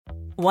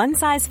One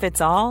size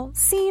fits all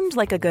seemed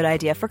like a good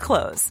idea for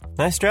clothes.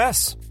 Nice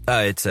dress.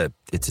 It's a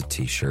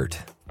t-shirt.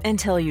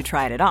 Until you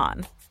tried it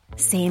on.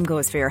 Same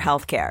goes for your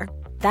healthcare.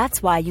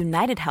 That's why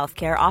United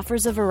Healthcare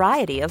offers a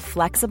variety of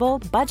flexible,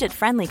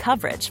 budget-friendly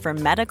coverage for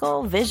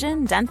medical,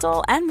 vision,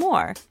 dental, and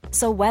more.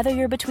 So whether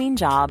you're between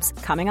jobs,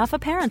 coming off a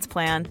parent's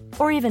plan,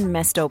 or even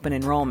missed open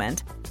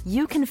enrollment,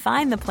 you can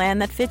find the plan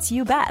that fits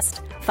you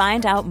best.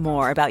 Find out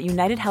more about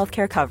United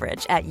Healthcare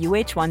coverage at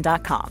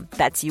uh1.com.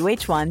 That's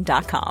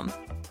uh1.com.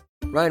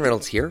 Ryan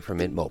Reynolds here from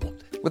Mint Mobile.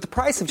 With the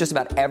price of just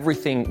about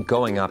everything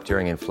going up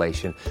during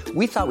inflation,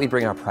 we thought we'd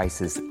bring our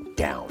prices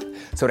down.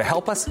 So to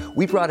help us,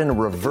 we brought in a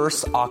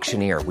reverse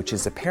auctioneer, which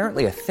is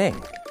apparently a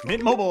thing.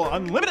 Mint Mobile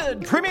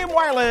Unlimited Premium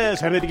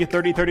Wireless. How to get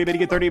 30, 30, how to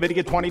get 30, how to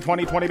get 20,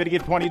 20, 20, how to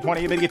get 20,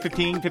 20, how to get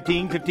 15,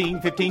 15,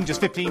 15, 15,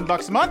 just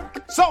 $15 a month?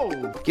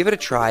 Sold! Give it a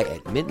try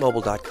at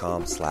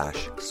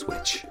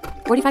mintmobile.com/switch.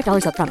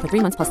 $45 up front for 3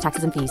 months plus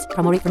taxes and fees.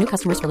 Promo rate for new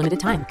customers for limited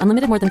time.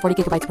 Unlimited more than 40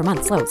 gigabytes per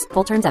month. Slows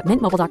full terms at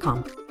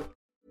mintmobile.com.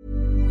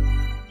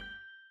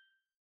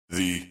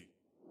 The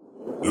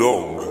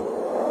Long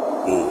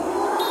Ball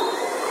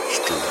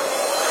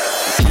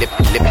Street. Lip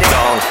it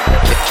long,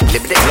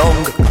 lip it long,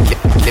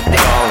 lip it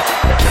long,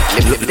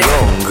 lip it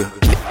long,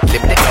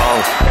 lip it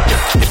long,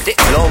 lip it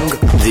long.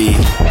 The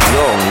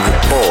Long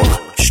Ball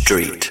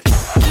Street.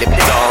 Lip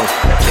it long,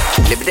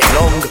 lip it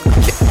long,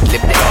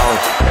 lip it long,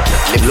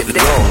 lip it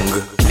long.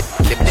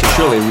 So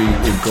surely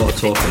we've got to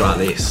talk about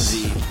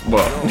this.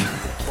 What?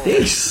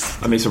 This.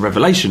 I mean, it's a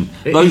revelation.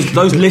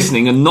 Those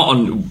listening and not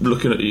on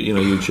looking at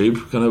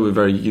YouTube. I know we're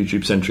very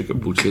YouTube centric at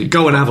Ball Street.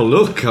 Go and have a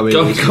look. I mean,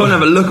 go and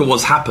have a look at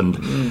what's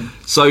happened.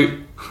 So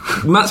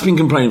Matt's been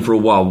complaining for a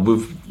while.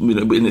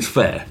 And it's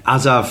fair.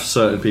 As have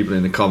certain people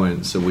in the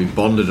comments, and we've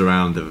bonded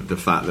around the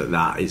fact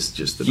that is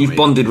just. You've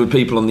bonded with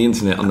people on the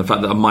internet on the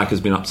fact that a mic has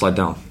been upside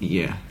down.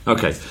 Yeah.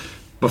 Okay,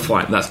 but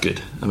fine. That's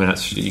good. I mean,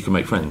 you can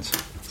make friends.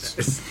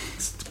 It's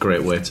a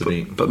great way to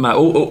be. But Matt,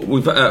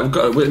 we've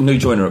got a new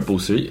joiner at Ball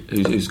Street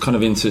who's kind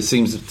of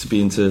seems to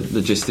be into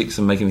logistics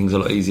and making things a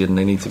lot easier than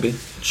they need to be.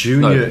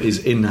 Junior is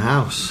in the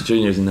house.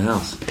 Junior's in the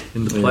house.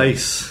 In the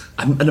place.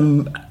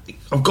 And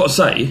I've got to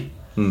say,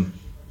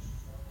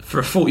 for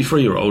a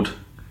 43-year-old,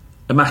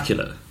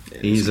 immaculate.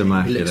 He's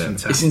immaculate. He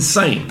looks it's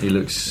insane. He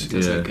looks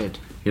look good.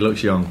 He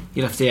looks young.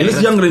 He looks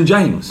younger than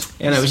James.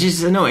 Yeah, no, which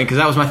is annoying because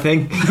that was my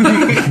thing.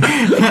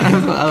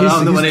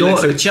 I'm the one who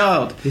looks like a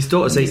child. His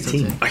daughter's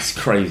 18. That's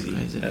crazy.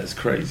 That's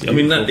crazy. I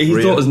mean,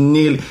 his daughter's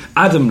nearly.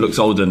 Adam looks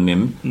older than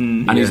him,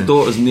 and his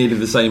daughter's nearly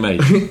the same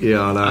age.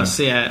 Yeah, I know. I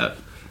see.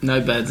 No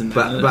birds and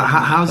but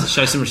how's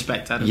show some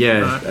respect, Adam.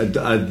 Yeah,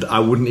 right. I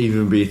wouldn't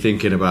even be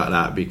thinking about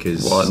that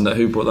because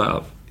who brought that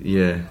up?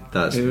 Yeah,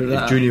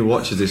 if Junior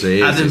watches this,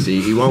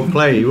 he won't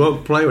play. He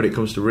won't play when it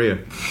comes to Ria.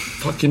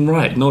 Fucking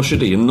right, nor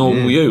should he, and nor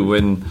will you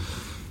when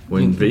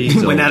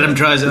Adam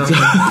tries it.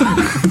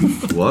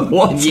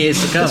 What? In years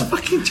to come.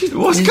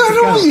 What's going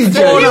on with you,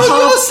 Jay?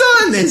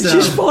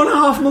 She's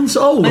 4.5 months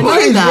old.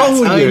 I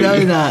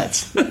know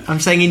that.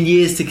 I'm saying in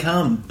years to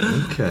come.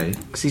 Okay.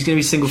 Because he's going to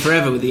be single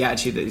forever with the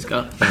attitude that he's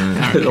got.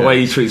 The way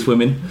he treats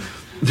women.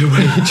 The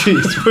way he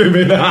treats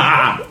women.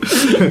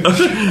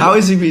 How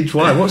has he been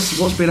trying?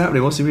 What's been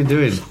happening? What's he been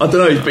doing? I don't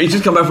know, but he's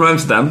just come back from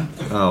Amsterdam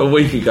a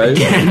week ago,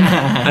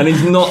 and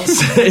he's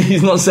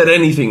not said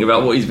anything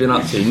about what he's been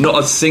up to.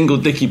 Not a single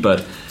dicky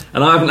bird.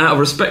 And I haven't, out of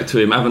respect to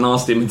him,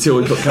 asked him until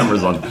we put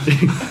cameras on.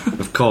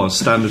 Of course,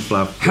 standard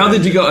flap. How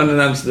did you get on in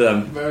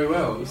Amsterdam? Very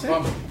well. It was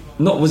fun.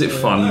 Was it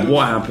fun?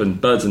 What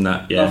happened? Birds and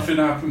that. Yeah. Nothing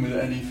happened with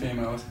any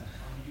females.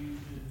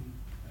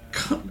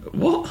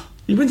 What?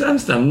 You went to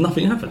Amsterdam,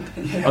 nothing happened.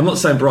 Yeah. I'm not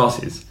saying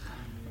brasses.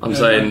 I'm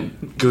saying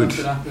good.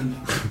 Nothing happened.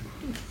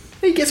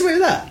 He gets away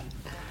with that.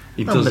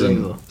 He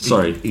doesn't.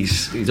 Sorry,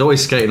 he's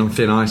always skating on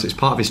thin ice. It's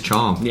part of his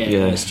charm.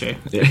 Yeah, that's true.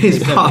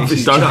 It's part of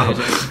his charm. I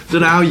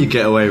don't know how you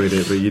get away with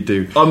it, but you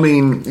do. I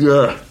mean,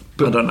 yeah,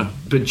 but I don't know.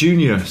 But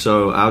Junior,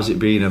 so how's it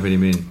been having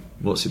him in?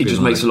 What's it been? It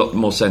just like? makes a lot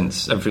more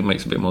sense. Everything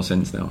makes a bit more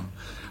sense now.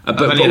 I've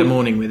only had a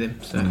morning with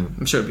him, so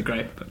I'm sure it'd be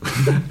great. But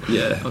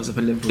yeah, I was up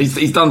in Liverpool.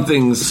 He's done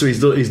things. So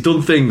he's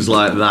done things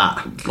like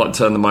that, like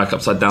turn the mic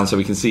upside down so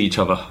we can see each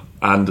other.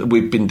 And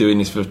we've been doing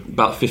this for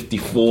about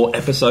 54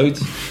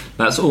 episodes.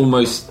 That's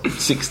almost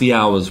 60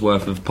 hours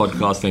worth of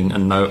podcasting,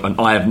 and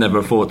I have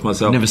never thought to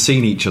myself, never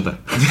seen each other.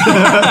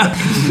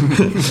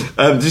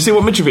 Did you see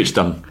what Mitrovic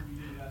done?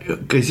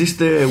 Is this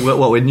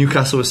when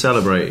Newcastle was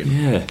celebrating?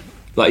 Yeah,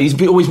 like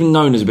he's always been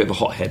known as a bit of a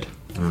hothead,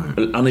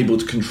 unable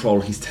to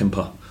control his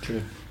temper.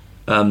 True.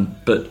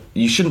 But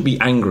you shouldn't be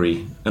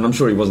angry, and I'm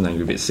sure he wasn't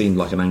angry, but it seemed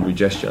like an angry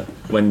gesture.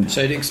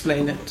 So to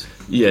explain it.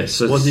 Yeah,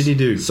 so what did he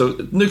do? So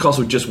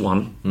Newcastle just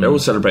won. They're all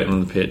celebrating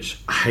on the pitch.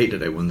 I hate that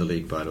they won the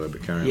league, by the way,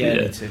 but carry on. Yeah,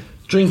 me too.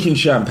 Drinking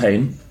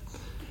champagne,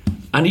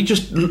 and he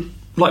just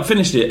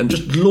finished it and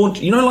just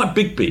launched. You know, like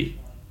Big B,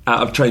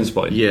 out of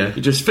Trainspotting. Yeah.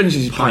 He just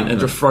finishes his pint and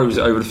just throws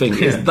it over the thing.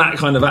 It's that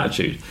kind of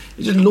attitude.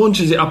 He just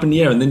launches it up in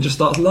the air and then just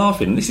starts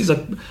laughing. This is a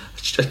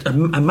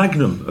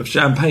magnum of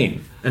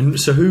champagne. And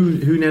so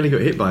who nearly got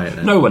hit by it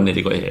then? No one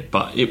nearly got hit,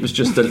 but it was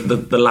just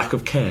the lack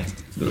of care.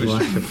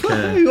 Lack of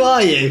care. Who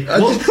are you?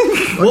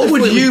 What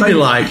would you be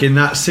like in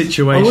that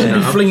situation? I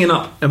wouldn't be flinging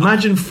up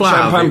Imagine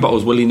champagne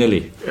bottles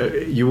willy-nilly.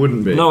 You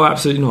wouldn't be? No,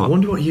 absolutely not. I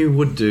wonder what you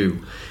would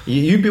do.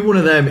 You'd be one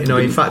of them,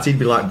 in fact he'd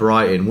be like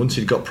Brighton. Once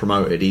he'd got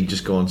promoted, he'd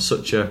just go on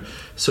such a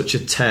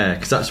tear,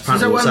 because that's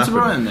apparently what's happened.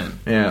 What happened to Brighton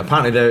then? Yeah,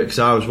 apparently because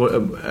I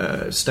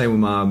was staying with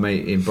my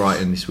mate in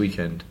Brighton this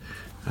weekend.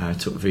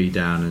 Took V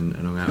down and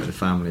hung out with the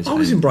families. I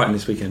was in Brighton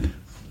this weekend.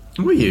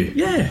 Were you?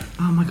 Yeah.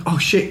 Oh my god! Oh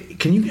shit!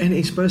 Can you get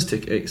any Spurs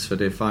tickets for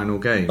the final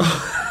game?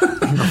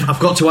 I've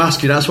got to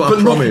ask you. That's what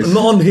I promised.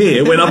 Not on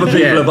here when other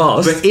people have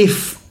asked. But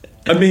if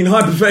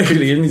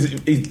hypothetically,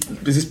 is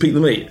this Pete the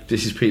Meat?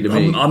 This is Pete the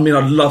Meat.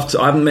 I'd love to.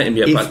 I haven't met him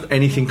yet. If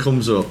anything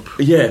comes up,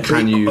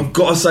 can you? I've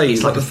got to say,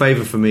 it's like a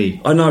favour for me.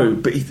 I know,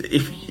 but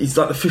if he's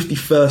like the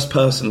 51st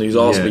person who's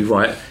asked me,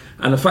 right?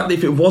 And the fact that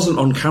if it wasn't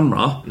on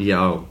camera,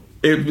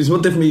 it was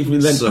what definitely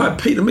then.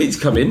 Pete the Meat's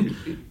come in.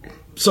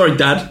 Sorry,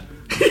 Dad.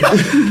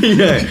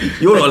 Yeah,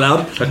 you're not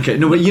allowed. Okay,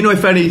 no, but you know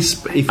if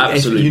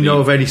you know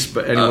of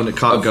anyone that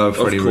can't go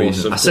for any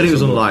reason. I said it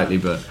was unlikely,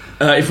 but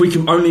if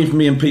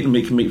me and Pete and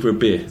me can meet for a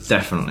beer,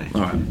 definitely.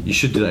 All right, you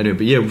should do that anyway.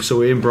 But yeah, so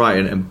we're in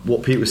Brighton, and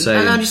what Pete was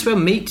saying. How do you spell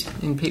meat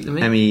in Pete the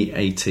Meat?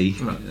 MEAT.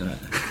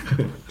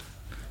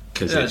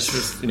 Because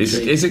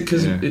is it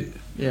because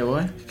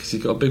why? Because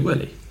he's got a big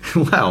welly.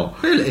 Well,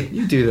 really,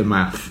 you do the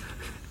math.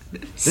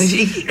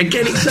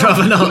 Again, it's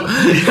rather not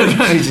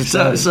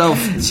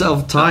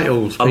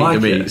self-titled Pete the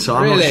Meat, so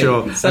I'm not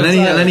sure. And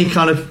then he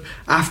kind of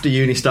after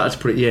uni started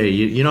to put it. Yeah,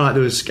 you know, like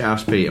there was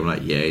Scouse Pete. I'm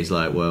like, yeah. He's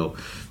like, well,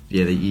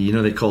 yeah.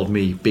 They called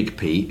me Big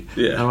Pete.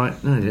 Yeah. I'm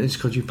like, no, they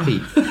just called you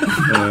Pete.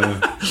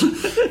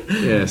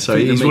 Yeah, so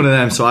he's one of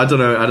them. So I don't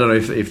know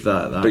if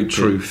that big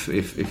truth,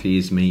 if he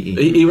is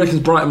meaty. He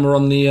reckons Brighton were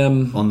on the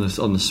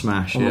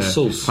smash. On the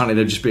sauce. Apparently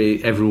they've just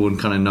been, everyone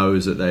kind of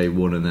knows that they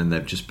won, and then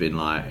they've just been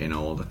like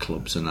all the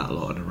clubs and that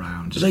lot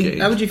around.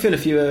 How would you feel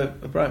if you were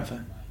a Brighton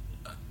fan?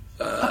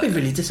 I'd be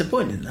really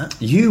disappointed in that.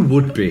 You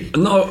would be.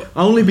 No,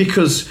 only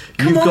because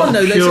you've got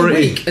there's purity. a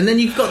week, and then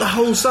you've got the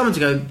whole summer to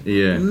go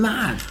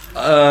mad.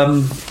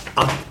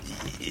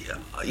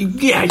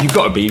 Yeah, you've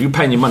got to be. You're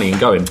paying your money and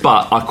going.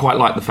 But I quite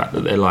like the fact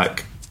that they're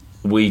like,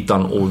 we've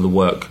done all the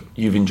work.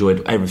 You've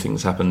enjoyed everything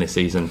that's happened this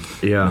season.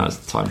 Yeah, now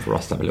it's time for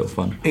us to have a little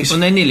fun. Well,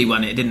 they nearly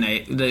won it, didn't they?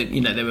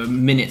 They were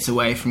minutes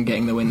away from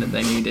getting the win that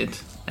they needed.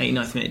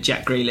 89th minute,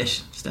 Jack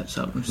Grealish steps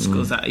up and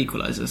scores that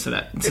equaliser. So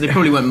they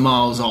probably weren't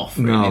miles off.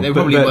 Really. No, they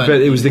but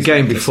it was the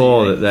game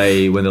before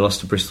that when they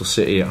lost to Bristol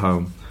City at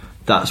home.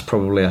 That's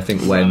probably, I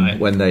think,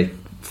 when they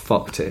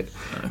fucked it.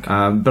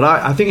 Okay. But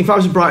I think if I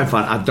was a Brighton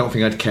fan, I don't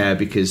think I'd care,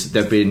 because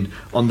they've been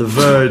on the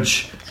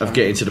verge of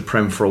getting to the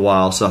Prem for a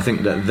while, so I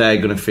think that they're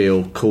going to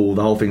feel cool.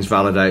 The whole thing's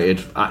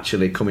validated.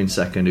 Actually, coming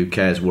second, who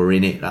cares? We're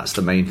in it. That's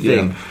the main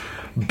thing. Yeah.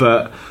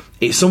 But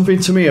it's something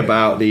to me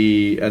about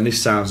and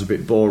this sounds a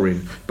bit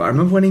boring, but I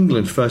remember when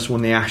England first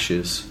won the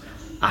Ashes.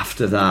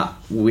 After that,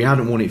 we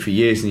hadn't won it for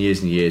years and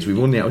years and years. We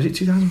won was it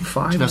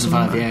 2005?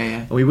 2005, yeah.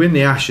 And we win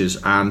the Ashes,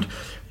 and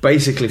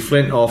basically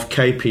Flintoff,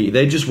 KP,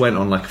 they just went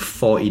on like a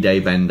 40-day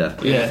bender.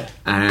 Yeah.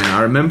 And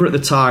I remember at the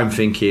time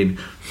thinking,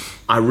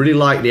 I really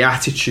like the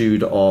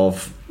attitude that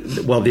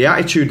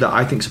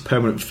I think is a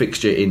permanent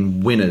fixture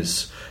in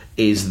winners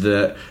is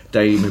that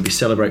they maybe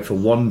celebrate for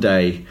one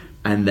day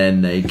and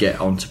then they get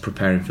on to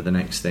preparing for the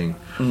next thing.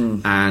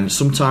 And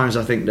sometimes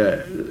I think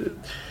that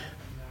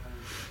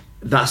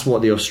that's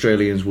what the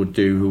Australians would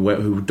do,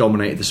 who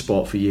dominated the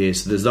sport for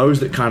years. So there's those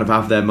that kind of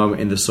have their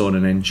moment in the sun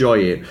and enjoy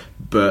it,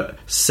 but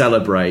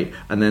celebrate.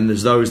 And then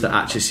there's those that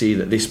actually see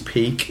that this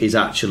peak is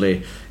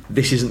actually,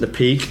 this isn't the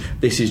peak,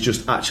 this is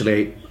just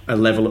actually a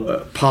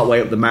level part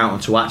way up the mountain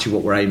to actually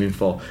what we're aiming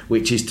for,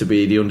 which is to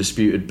be the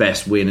undisputed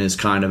best winners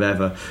kind of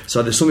ever.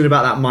 So there's something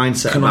about that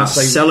mindset about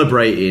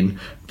celebrating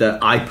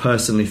that I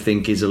personally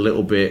think is a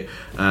little bit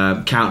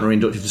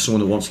counterinductive to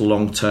someone that wants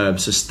long-term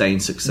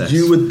sustained success.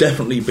 You would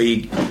definitely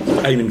be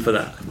aiming for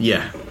that.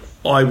 Yeah,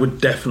 I would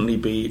definitely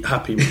be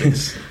happy with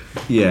this.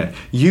 Yeah,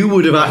 you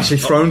would have actually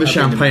thrown the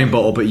champagne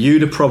bottle, but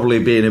you'd have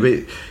probably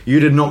been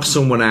you'd have knocked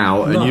someone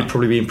out, and you'd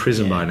probably be in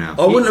prison by now.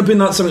 I wouldn't have been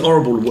like something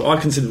horrible. I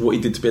considered what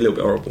he did to be a little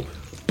bit horrible,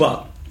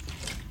 but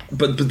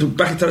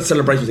back to that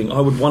celebration thing,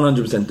 I would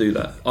 100% do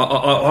that.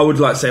 I would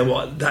like say,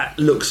 well, that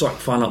looks like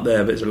fun up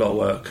there, but it's a lot of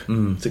work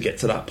to get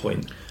to that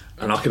point,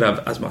 and I could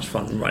have as much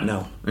fun right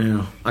now.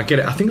 Yeah, I get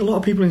it. I think a lot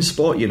of people in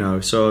sport,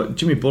 so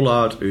Jimmy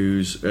Bullard,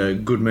 who's a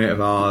good mate of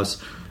ours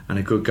and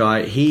a good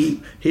guy,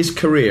 his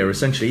career,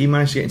 essentially, he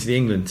managed to get into the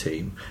England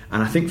team,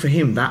 and I think for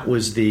him that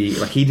was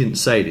he didn't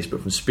say this, but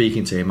from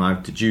speaking to him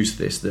I've deduced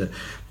this,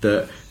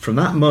 that from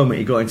that moment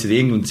he got into the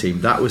England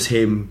team, that was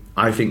him,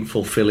 I think,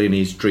 fulfilling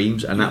his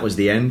dreams, and that was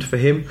the end for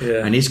him.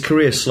 And his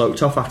career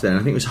sloped off after that, and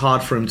I think it was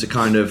hard for him to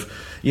kind of,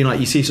 like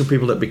you see some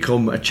people that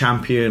become a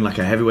champion, like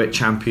a heavyweight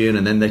champion,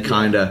 and then they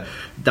kind of,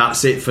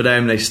 that's it for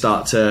them, they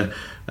start to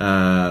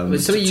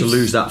to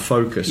lose that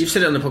focus. You've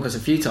said it on the podcast a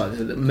few times,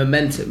 that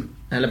momentum,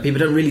 and like, people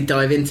don't really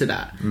dive into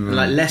that. And,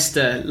 like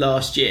Leicester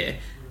last year,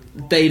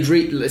 they'd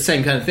reached the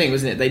same kind of thing,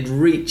 wasn't it? They'd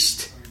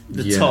reached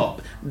the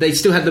top. They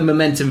still had the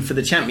momentum for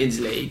the Champions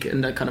League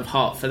and that kind of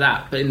heart for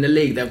that, but in the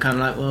league they were kind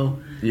of like, well,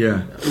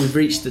 we've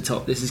reached the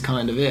top, this is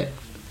kind of it.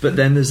 But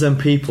then there's them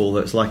people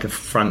that's like a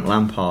Frank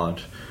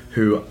Lampard,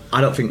 who I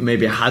don't think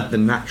maybe had the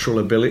natural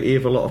ability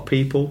of a lot of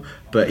people,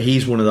 but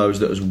he's one of those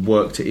that has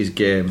worked at his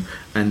game,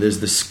 and there's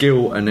the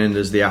skill and then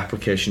there's the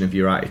application of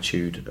your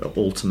attitude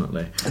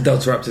ultimately. And Del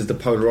Raptor is the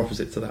polar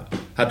opposite to that.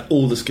 Had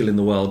all the skill in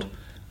the world.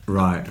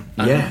 Right.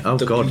 Yeah, oh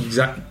God. The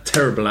exact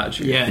terrible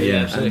attitude.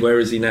 Yeah. And where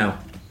is he now?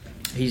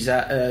 He's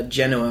at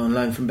Genoa on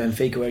loan from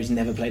Benfica, where he's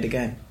never played a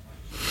game.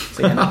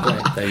 So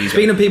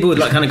speaking of people who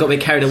like kind of got a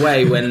bit carried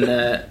away when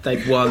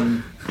they've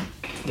won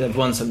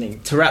something.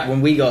 Taarabt,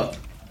 when we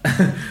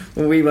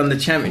won the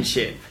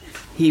championship,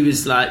 he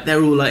was like,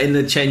 they're all like in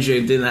the change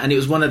room doing that, and it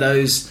was one of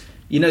those,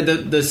 you know,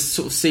 the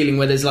sort of ceiling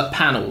where there's like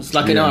panels,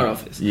 like in our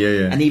office.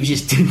 Yeah. And he was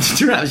just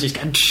Taarabt was just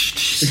going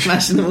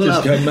smashing them all just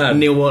up. Going mad. And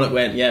Neil Warnock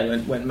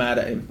went mad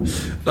at him.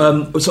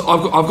 So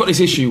I've got this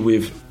issue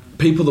with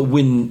people that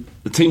win,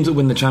 the teams that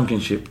win the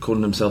championship,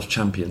 calling themselves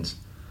champions.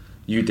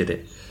 You did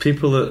it.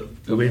 People that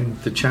win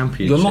the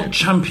championship. You're not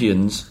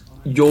champions.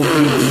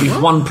 You've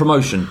won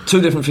promotion.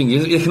 Two different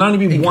things. There can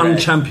only be one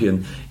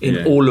champion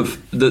in all of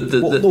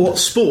the what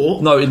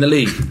sport? No, in the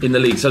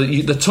league. So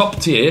the top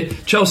tier,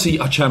 Chelsea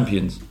are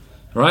champions,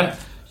 right?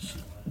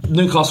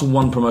 Newcastle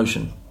won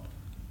promotion.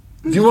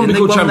 If you want to be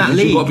called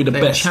champions, you've got to be the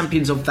best.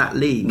 Champions of that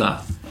league. Nah,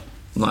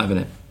 I'm not having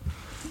it.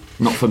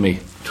 Not for me.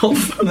 Not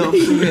for me.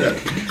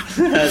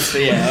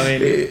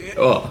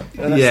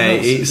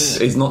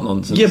 It's not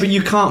nonsense. Yeah, but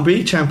you can't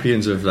be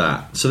champions of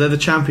that. So they're the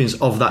champions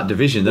of that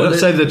division. They don't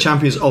say they're the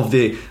champions of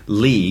the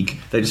league.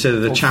 They just say they're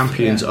the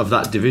champions of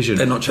that division.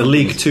 They're not the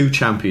League 2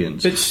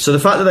 champions. So the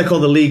fact that they're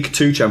called the League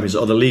 2 champions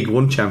or the League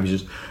 1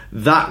 champions,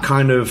 that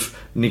kind of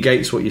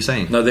negates what you're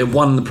saying. No, they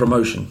won the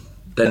promotion.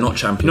 They're not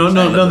champions.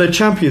 No, they're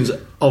champions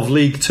of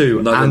League 2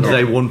 and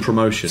they won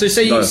promotion. So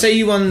say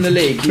you won the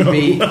league, you'd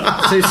be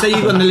say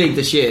you won the league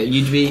this year,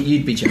 you'd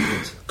be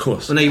champions. Of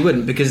course. Well, no, you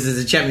wouldn't, because there's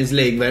a Champions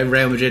League where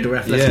Real Madrid or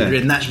Atletico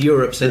Madrid, and that's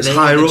Europe. So it's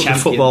higher up the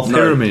football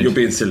pyramid. No, you're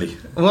being silly.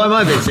 Why am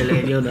I being silly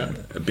and you're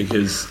not?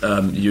 Because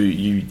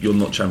you're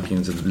not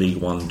champions of the League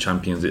 1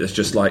 champions. It's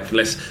just like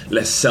let's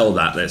sell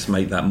that. Let's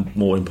make that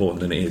more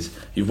important than it is.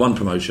 You've won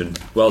promotion.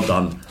 Well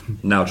done.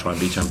 Now try and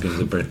be champions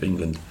of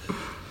England.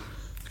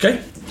 Okay.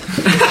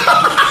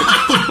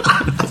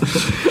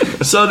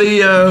 So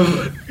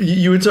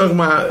you were talking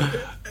about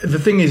the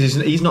thing is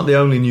he's not the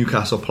only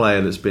Newcastle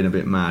player that's been a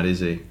bit mad, is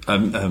he?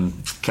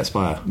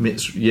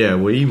 Kacpaya. Yeah,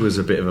 well, he was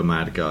a bit of a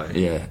mad guy.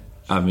 Yeah,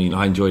 I mean,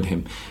 I enjoyed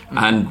him,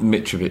 and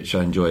Mitrovic.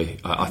 I enjoy.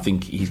 I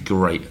think he's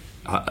great.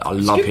 I love him.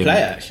 He's a good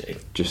player, actually.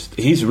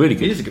 He's really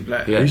good. He's a good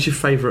player. Yeah. Who's your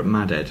favourite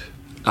madhead?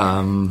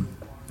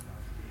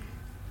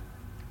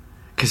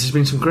 Because there's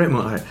been some great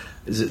moments.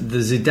 The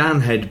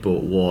Zidane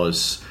headbutt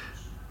was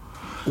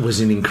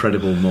an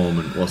incredible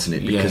moment, wasn't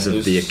it? Because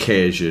of the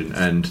occasion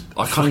and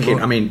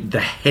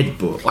the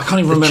headbutt. I can't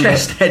even remember. The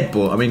chest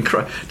headbutt. I mean,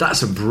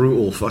 that's a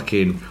brutal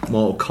fucking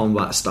Mortal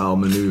Kombat style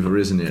manoeuvre,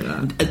 isn't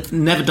it?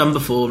 Never done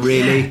before,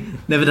 really.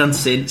 Never done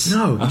since.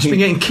 No, he's been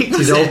getting kicked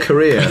his whole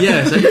career.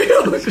 Yeah. So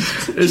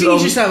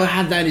he just had a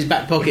hand down his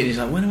back pocket and he's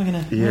like, when am I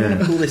going to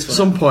pull this one? At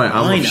some point,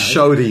 I will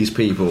show these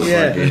people.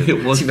 Yeah.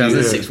 It was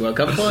 2006 World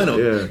Cup final.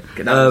 Yeah.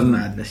 That was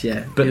madness,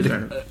 yeah. But in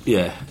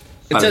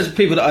terms of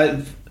people that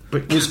I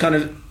was kind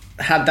of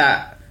had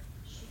that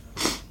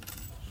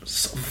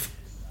sort of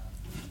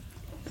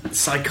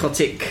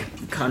psychotic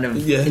kind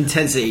of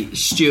intensity.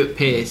 Stuart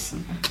Pearce,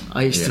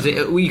 I used to think,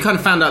 you kind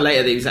of found out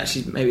later that he was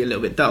actually maybe a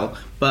little bit dull,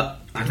 but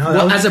I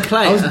know, as a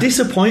player, I was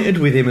disappointed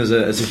with him as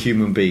a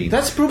human being.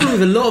 That's the problem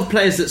with a lot of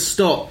players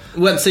that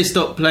once they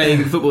stop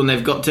playing football, and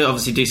they've got to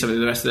obviously do something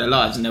the rest of their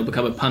lives, and they'll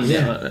become a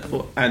pundit,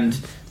 and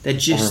they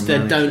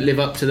don't live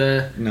up to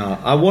the... No,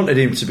 I wanted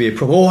him to be a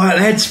proper,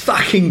 let's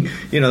fucking,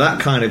 that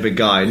kind of a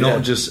guy,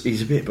 not just,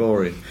 he's a bit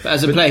boring. But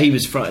as a player, he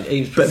was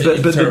frightening. He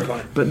was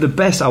terrifying. But the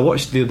best, I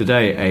watched the other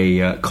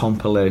day a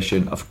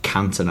compilation of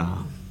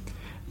Cantona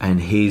and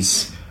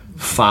his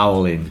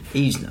fouling.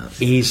 He's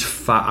nuts.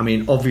 I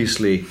mean,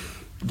 obviously,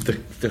 the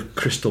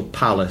Crystal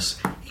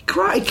Palace...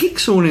 He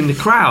kicks someone in the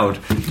crowd.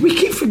 We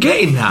keep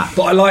forgetting that,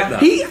 but I like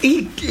that.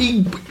 He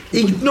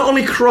not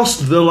only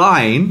crossed the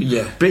line,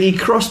 but he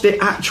crossed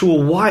the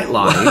actual white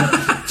line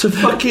to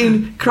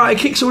fucking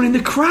kick someone in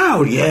the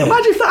crowd. Yeah,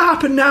 imagine if that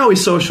happened now with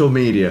social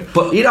media.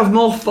 But he'd have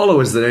more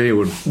followers than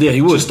anyone. Yeah,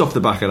 he would. Just off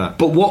the back of that.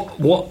 But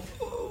what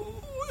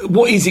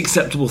is the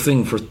acceptable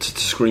thing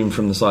to scream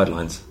from the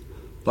sidelines?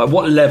 Like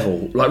what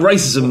level? Like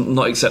racism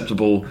not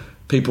acceptable.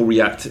 People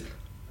react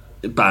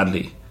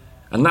badly.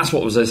 And that's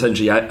what was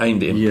essentially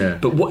aimed at him. Yeah.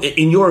 But what,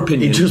 in your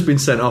opinion... He'd just been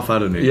sent off,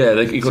 hadn't he? Yeah,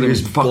 he got him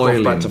fuck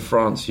off back to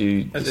France,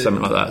 something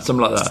like that.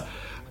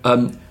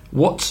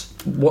 What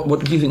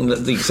do you think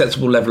that the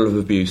acceptable level of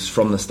abuse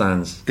from the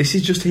stands? This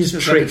is just his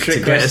trick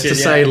to get us to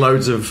say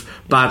loads of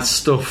bad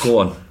stuff. Go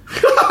on.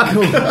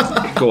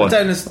 Go on.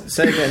 Don't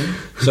say again.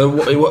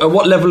 So, at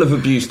what level of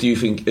abuse do you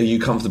think are you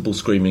comfortable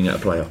screaming at a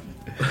player?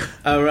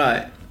 Oh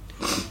right.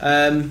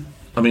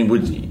 I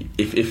mean,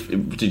 if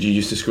did you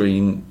used to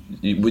scream?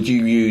 Would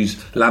you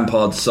use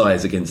Lampard's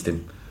size against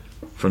him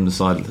from the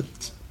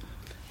sidelines?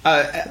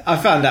 I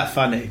found that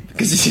funny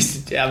because it's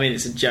just. I mean,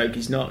 it's a joke.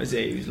 He's not, is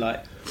he? He was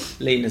like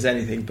lean as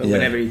anything. But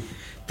whenever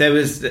there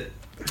was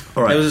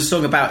a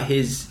song about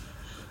his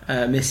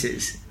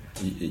missus.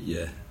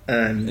 Yeah.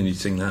 And you'd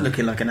sing that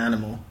looking like an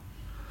animal,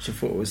 which I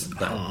thought was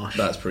harsh.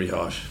 That's pretty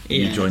harsh.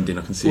 Yeah. You joined in.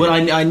 I can see. Well,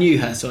 I knew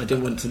her, so I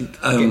didn't want to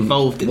get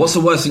involved in. What's the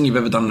worst thing you've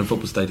ever done in a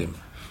football stadium?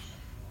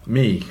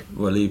 Me?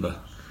 Well, Eva.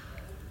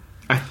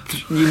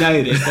 You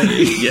know this, don't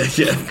you? Yeah.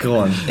 Go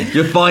on.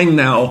 You're fine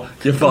now.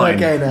 You're fine.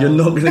 Okay now. You're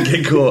not going to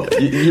get caught.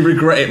 You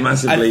regret it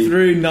massively. I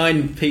threw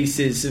 9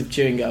 pieces of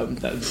chewing gum.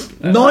 That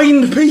was,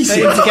 9 pieces?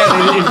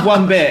 Together, it was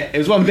one bit. It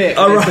was one bit.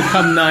 Oh, It's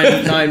become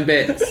 9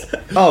 bits.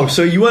 Oh,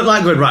 so you weren't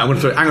like going, right, I'm going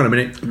to throw it. Hang on a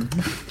minute. Stay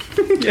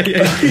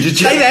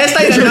there.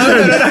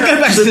 No,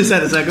 go back to the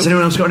centre circle. Has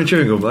anyone else got any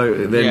chewing gum?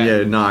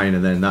 Then 9,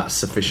 and then that's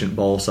sufficient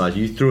ball size.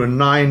 You threw a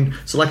 9,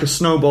 so like a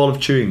snowball of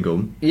chewing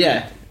gum.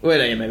 Yeah. Well,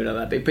 yeah, maybe not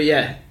that big, but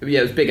yeah,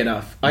 it was big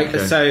enough.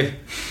 Okay. So,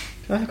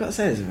 I've got to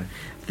say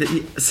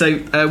this.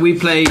 So we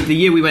played the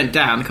year we went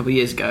down a couple of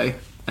years ago.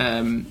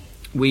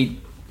 We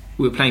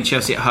were playing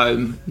Chelsea at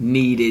home,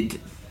 needed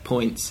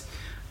points,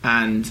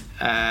 and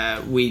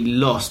we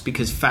lost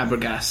because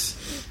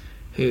Fabregas,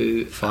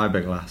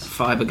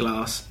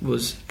 Fiberglass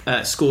was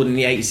scored in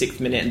the 86th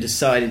minute and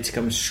decided to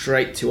come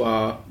straight to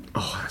our.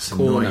 Oh, that's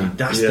corner. annoying.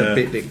 That's the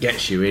bit that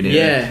gets you in it.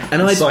 Yeah,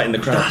 and I sight in the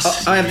crowd.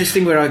 I have this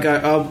thing where I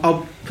go,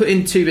 I'll put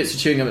in 2 bits of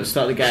chewing gum at the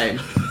start of the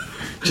game,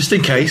 just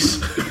in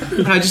case.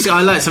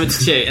 I like something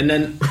to chew, and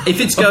then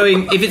if it's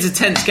a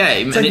tense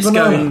game and it's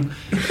going,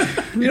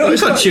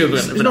 it's not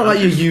chewable. It's not like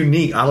you're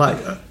unique. I like.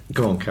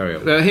 Go on, carry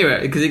on. Well, here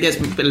because it gets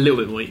a little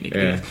bit more unique.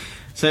 Yeah.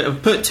 So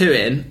I've put 2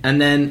 in, and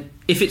then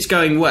if it's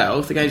going well,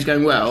 if the game's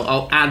going well,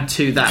 I'll add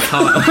to that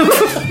pile.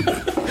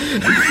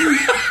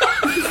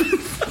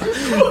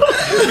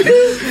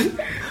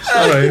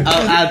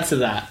 I'll add to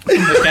that.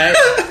 Okay.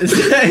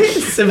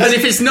 So, and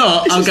if it's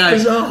not, I'll go.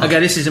 Bizarre.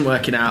 Okay, this isn't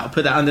working out. I'll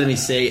put that under my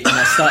seat and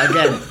I'll start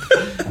again.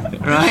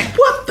 Right?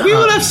 What? We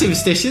all have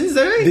superstitions,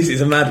 don't we? This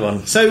is a mad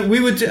one. So we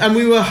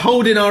were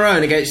holding our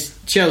own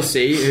against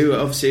Chelsea, who were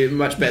obviously a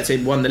much better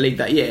team, won the league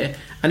that year.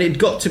 And it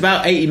got to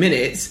about 80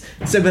 minutes.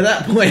 So by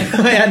that point,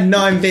 I had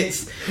 9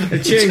 bits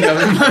of chewing gum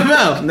in my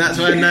mouth, and that's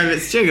why I had 9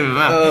 bits of chewing gum in my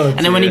mouth. Oh,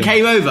 and then when he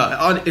came over,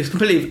 it was a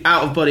completely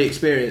out of body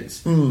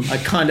experience.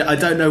 I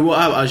don't know what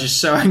I was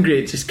just so angry.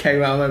 It just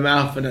came out of my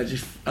mouth, and I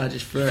just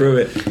threw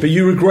it. But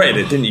you regretted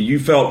it, didn't you? You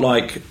felt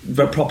like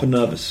very proper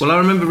nervous. Well, I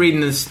remember reading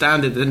the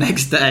Standard the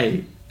next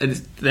day, and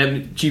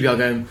then QPR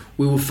going,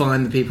 "We will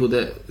find the people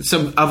that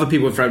some other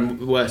people have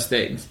thrown worse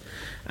things."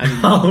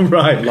 And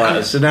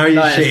right. So now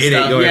you're shitting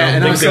it going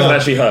on. Things that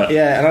actually hurt.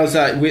 Yeah, and I was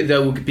like, they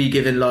will be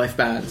given life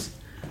bans.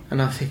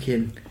 And I'm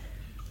thinking,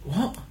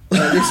 what?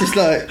 Like, this is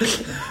like...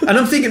 And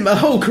I'm thinking my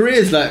whole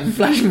career's like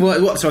flashing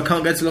white. What? So I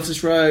can't go to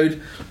Loftus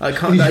Road? I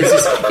can't... Like,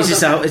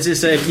 is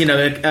this a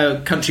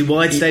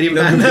countrywide stadium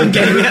ban I'm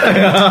getting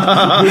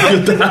out?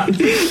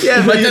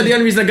 Yeah, but the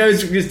only reason I go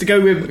is to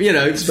go with,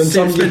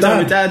 spend time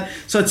with Dad.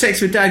 So I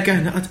text with Dad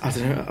going, I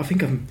don't know, I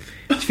think I'm...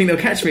 Do you think they'll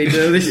catch me?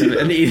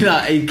 And he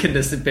couldn't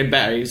have been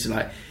better. He was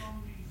like,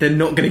 they're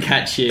not going to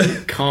catch you.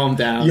 Calm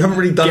down. You haven't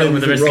really done it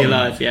with the rest wrong. of your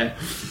life, yeah.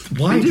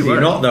 Why do you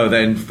not, though,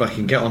 then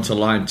fucking get onto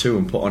line 2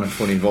 and put on a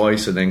funny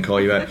voice and then call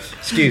you out,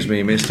 excuse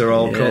me, Mr.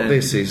 Alcott,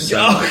 this is...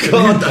 oh,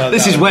 God,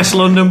 this is West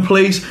London,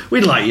 please.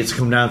 We'd like you to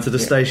come down to the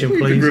station,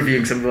 please. We've been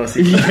reviewing some of us.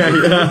 Yeah.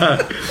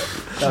 That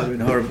would have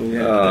been horrible,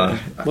 yeah.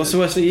 What's the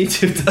worst that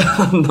you've done?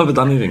 I've never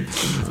done anything.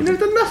 You've never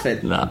done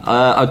nothing? No.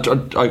 I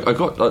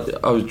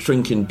was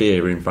drinking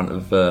beer in front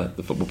of the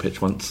football pitch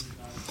once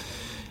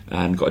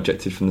and got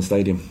ejected from the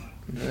stadium.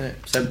 Right.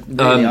 So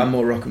really, I'm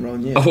more rock and roll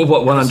than you. Oh,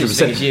 what,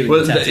 100%.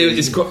 Well,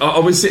 I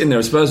was sitting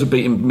there. Spurs were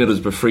beating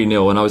Middlesbrough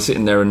 3-0, and I was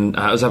sitting there and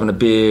I was having a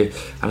beer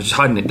and I was just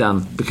hiding it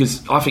down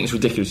because I think it's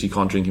ridiculous you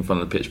can't drink in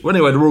front of the pitch. But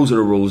anyway, the rules are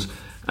the rules,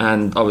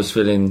 and I was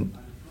feeling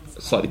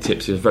slightly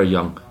tipsy. I was very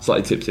young,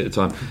 slightly tipsy at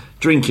the time.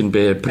 Drinking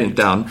beer, putting it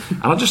down,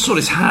 and I just saw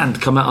this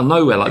hand come out of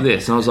nowhere like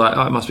this, and I was like,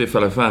 oh, it must be a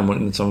fellow fan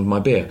wanting some of my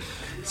beer.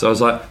 So I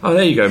was like, oh,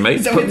 there you go, mate.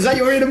 Is that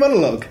your inner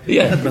monologue?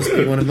 Yeah. That must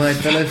be one of my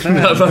fellow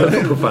fans.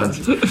 Football fans.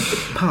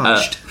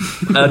 Parched.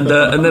 And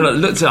then I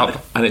looked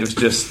up, and it was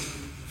just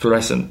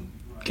fluorescent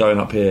going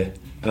up here.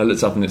 And I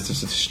looked up, and it's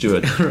just a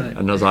steward. Right.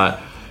 And I was like,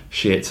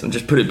 shit. And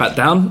just put it back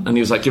down, and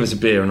he was like, give us a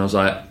beer. And I was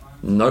like,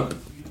 nope,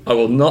 I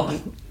will not.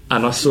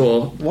 And I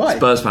saw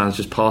Spurs fans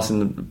just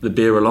passing the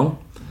beer along.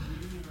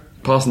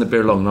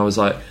 And I was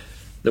like,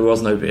 there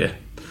was no beer.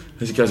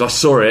 And he goes, I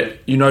saw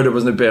it, there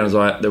was no beer. And I was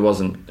like, there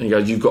wasn't. And he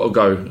goes, you've got to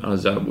go. And I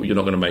was like, well, you're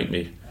not going to make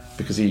me.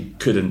 Because he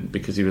couldn't,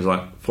 because he was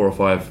like 4 or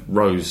 5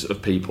 rows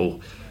of people.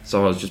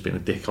 So I was just being a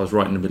dick. I was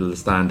right in the middle of the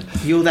stand.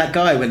 You're that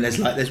guy when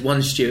there's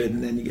one steward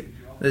and then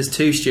there's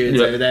 2 stewards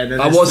over there and then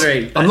there's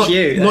 3. That's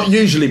not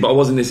usually, but I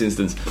was in this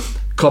instance.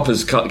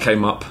 Coppers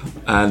came up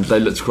and they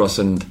looked across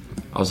and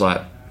I was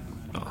like,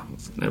 oh,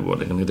 what are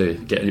they going to do?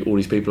 Get all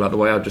these people out of the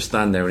way? I'd just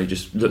stand there, and he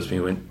just looked at me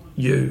and went,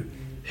 "You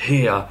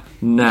here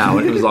now?"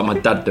 And it was like my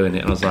dad doing it,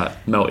 and I was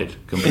like, melted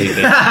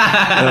completely. And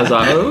I was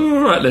like, oh,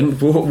 all right then.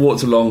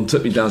 Walked along,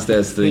 took me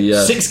downstairs to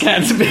the 6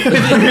 cans of beer.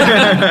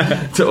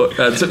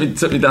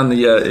 took me down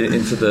the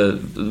into the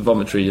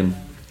vomitory and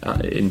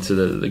into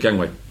the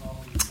gangway,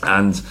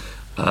 and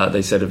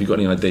they said, "Have you got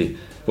any ID?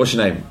 What's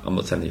your name?" "I'm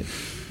not telling you."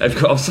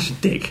 I'm such a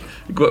dick.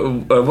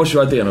 "What's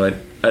your ID?" And I went,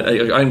 I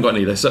haven't got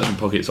any. They searched my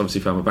pockets,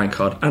 obviously found my bank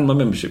card and my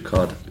membership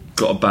card.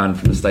 Got a ban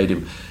from the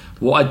stadium.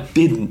 What I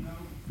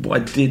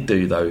did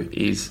do though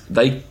is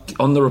they,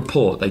 on the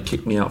report, they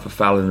kicked me out for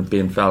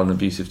being foul and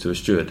abusive to a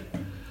steward,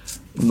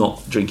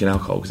 not drinking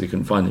alcohol because they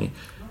couldn't find me,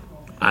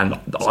 and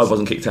I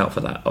wasn't kicked out for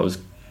that. I was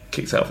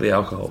kicked out for the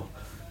alcohol.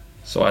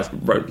 So I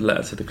wrote a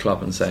letter to the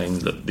club and saying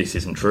that this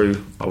isn't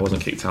true. I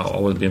wasn't kicked out. I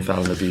wasn't being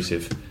foul and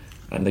abusive,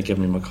 and they gave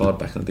me my card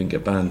back and I didn't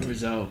get banned.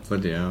 Result.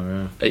 Bloody hell,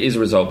 yeah. It is a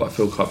result, but I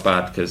feel quite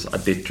bad because I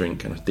did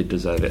drink and I did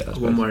deserve it. I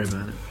wouldn't worry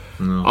about it.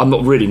 No. I'm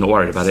not worried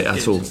about it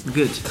at all.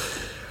 Good.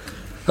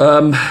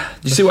 Did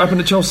you see what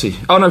happened at Chelsea?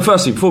 Oh no,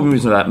 firstly, before we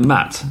move on to that,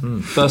 Matt,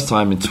 first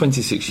time in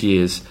 26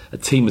 years a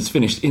team has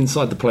finished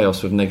inside the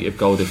playoffs with negative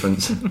goal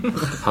difference.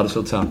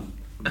 Huddersfield Town.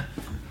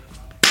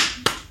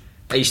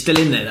 Are you still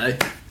in there though?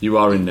 You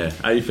are in there.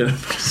 How are you feeling?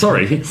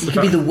 Sorry. You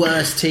could be the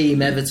worst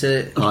team ever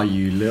to... Oh,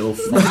 you little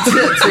fuck.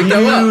 to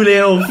go up. You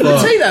little fuck.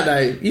 You'd take that though.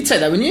 You'd take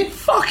that, wouldn't you?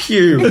 Fuck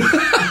you.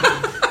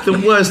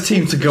 The worst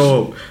team to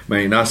go up,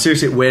 mate. Now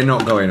seriously, we're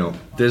not going up.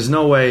 There's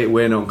no way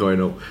we're not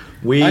going up.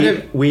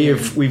 We've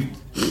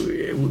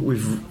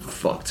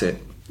fucked it.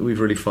 We've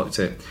really fucked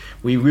it.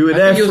 We were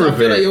there for a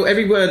bit. I feel like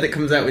every word that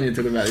comes out when you're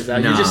talking about this,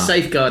 you're just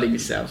safeguarding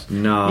yourself.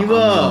 No, you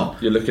are.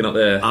 Not. You're looking up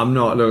there. I'm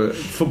not. Look,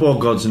 football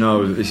gods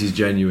know that this is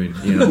genuine.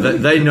 You know,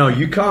 they know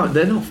you can't.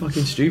 They're not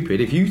fucking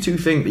stupid. If you two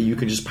think that you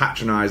can just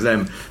patronise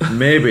them,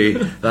 maybe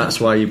that's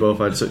why you both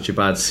had such a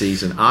bad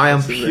season. I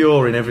am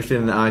pure in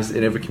everything in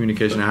every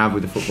communication I have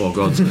with the football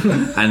gods,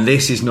 and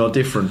this is no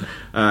different.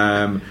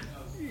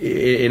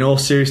 In all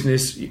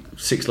seriousness,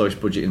 6th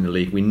lowest budget in the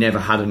league. We never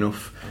had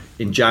enough.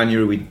 In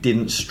January, we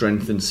didn't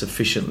strengthen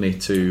sufficiently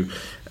to.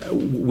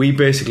 We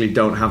basically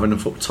don't have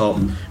enough up top.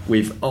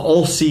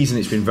 All season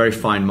it's been very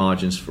fine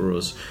margins for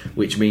us,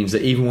 which means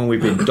that even when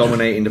we've been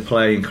dominating the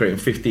play and creating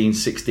 15,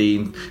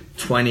 16,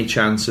 20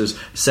 chances,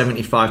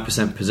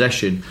 75%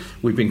 possession,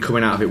 we've been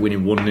coming out of it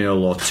winning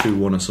 1-0 or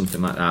 2-1 or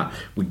something like that.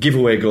 We give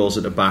away goals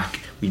at the back.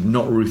 We're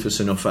not ruthless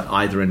enough at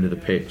either end of the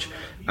pitch.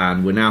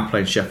 And we're now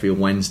playing Sheffield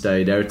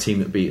Wednesday. They're a team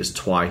that beat us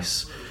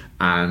twice,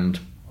 and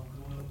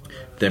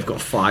they've got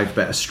 5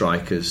 better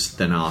strikers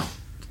than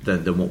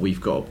what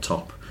we've got up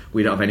top.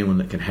 We don't have anyone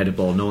that can head a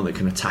ball, no one that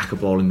can attack a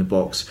ball in the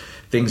box.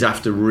 Things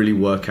have to really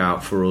work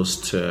out for us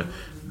to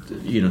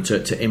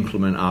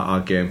implement our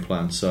game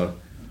plan. So,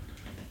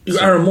 you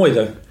got Aaron Moy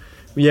though.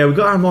 Yeah, we've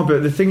got Aaron Moy,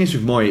 but the thing is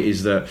with Moy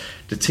is that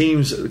the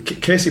teams...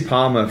 Casey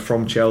Palmer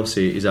from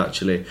Chelsea is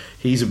actually...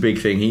 He's a big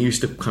thing. He used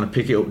to kind of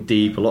pick it up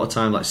deep. A lot of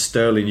time, like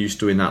Sterling used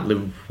to in that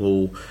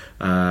Liverpool,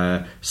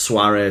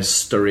 Suarez,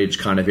 Sturridge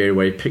kind of area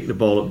where he picked the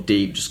ball up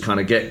deep, just kind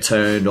of get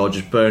turned or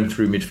just burn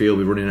through midfield,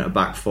 be running at a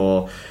back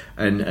four.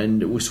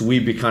 And so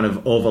we'd be kind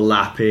of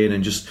overlapping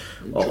and just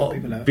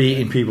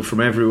beating people from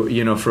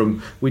everywhere,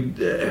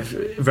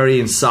 very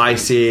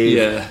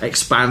incisive,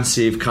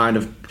 expansive kind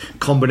of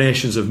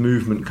combinations of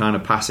movement kind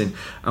of passing,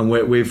 and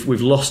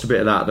we've lost a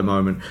bit of that at the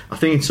moment. I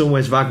think in some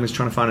ways Wagner's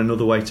trying to find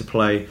another way to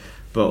play,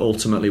 but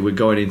ultimately we're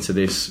going into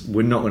this,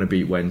 we're not going to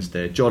beat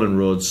Wednesday. Jordan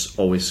Rhodes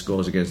always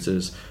scores against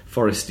us,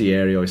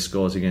 Forestieri always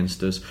scores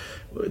against us.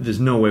 There's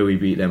no way we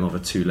beat them over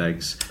 2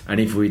 legs, and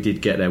if we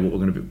did get there, what we're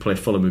going to play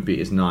Fulham would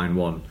beat us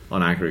 9-1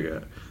 on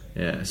aggregate.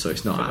 Yeah, so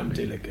it's not happening.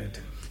 Do look good.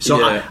 So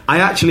yeah. I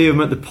actually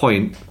am at the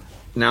point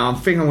now. I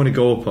think I'm going to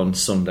go up on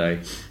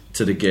Sunday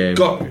to the game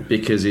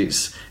because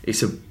it's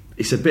a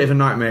bit of a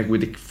nightmare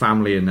with the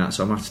family and that.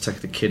 So I'm going to have to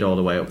take the kid all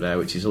the way up there,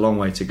 which is a long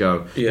way to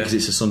go because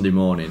it's a Sunday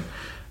morning.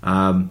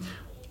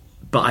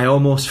 But I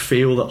almost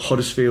feel that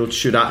Huddersfield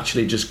should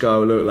actually just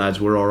go, look lads,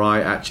 we're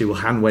alright, actually we'll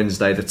hand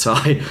Wednesday the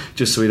tie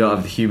just so we don't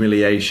have the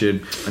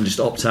humiliation and just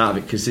opt out of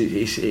it because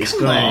it's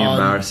going to be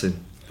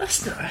embarrassing.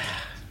 That's not... I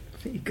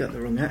think you've got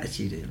the wrong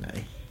attitude in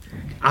there.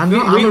 I'm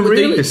a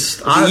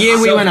realist.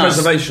 We went up.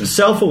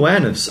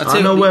 Self-awareness.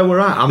 I know where we're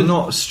at. I'm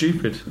not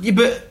stupid. Yeah,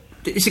 but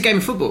it's a game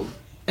of football.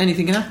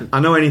 Anything can happen. I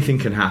know anything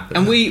can happen.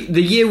 And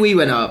the year we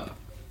went up,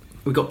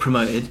 we got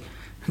promoted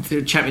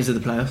to champions of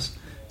the playoffs.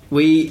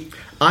 We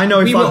were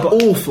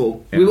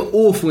awful. Yeah. We were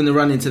awful in the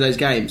run into those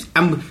games.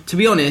 And to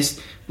be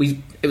honest,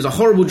 it was a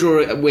horrible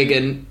draw at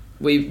Wigan.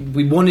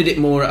 We wanted it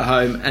more at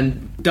home.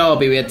 And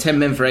Derby, we had 10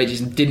 men for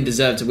ages and didn't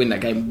deserve to win that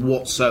game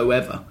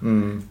whatsoever.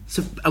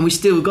 So, and we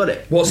still got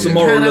it. What's the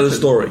moral of the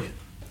story?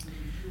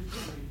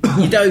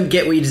 You don't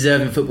get what you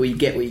deserve in football. You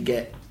get what you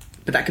get.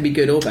 But that could be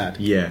good or bad.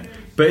 Yeah.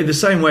 But in the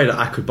same way that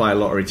I could buy a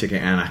lottery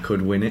ticket and I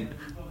could win it,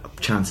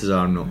 chances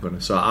are I'm not going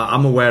to. So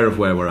I'm aware of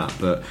where we're at,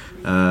 but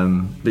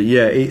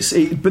yeah,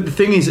 but the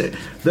thing is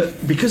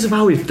that because of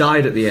how we've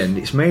died at the end,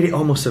 it's made it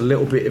almost a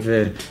little bit of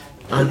a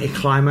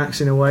anticlimax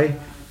in a way.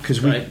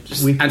 because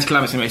we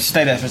anticlimax anyway.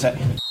 Stay there for a sec.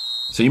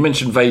 So you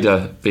mentioned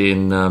Vader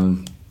being,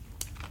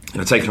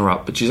 taking her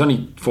up, but she's only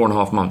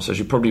 4.5 months, so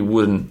she probably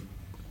not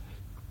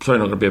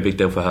going to be a big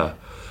deal for her.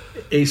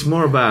 It's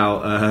more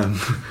about.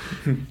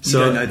 You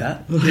don't know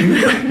that?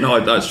 No,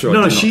 that's true.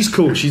 No, she's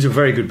cool. She's a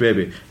very good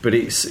baby, but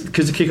it's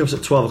because the kick-off's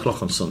at 12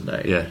 o'clock on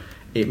Sunday. Yeah,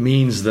 it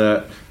means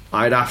that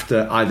I'd have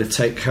to either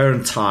take her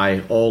and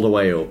Ty all the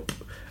way up,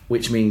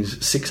 which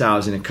means 6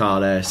 hours in a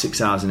car there,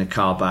 6 hours in a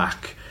car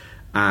back,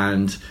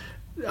 and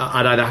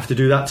I'd either have to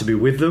do that to be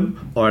with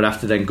them, or I'd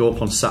have to then go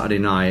up on Saturday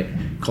night,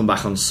 come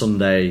back on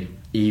Sunday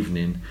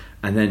evening,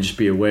 and then just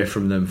be away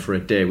from them for a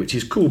day, which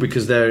is cool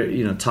because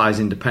they're, Ty's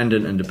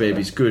independent and the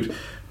baby's good,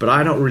 but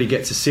I don't really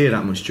get to see her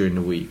that much during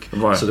the week.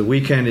 Right. So the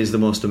weekend is the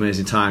most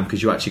amazing time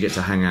because you actually get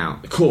to hang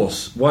out. Of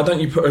course. Why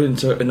don't you put her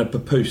in a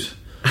papoose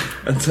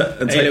and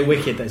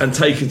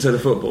take her to the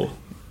football?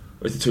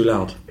 Or is it too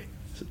loud?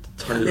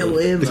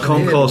 The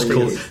concourse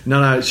called.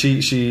 No, she.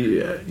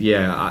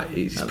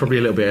 It's probably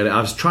a little bit early. I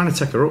was trying to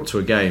take her up to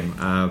a game.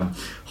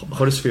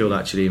 Huddersfield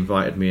actually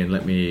invited me and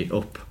let me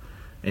up.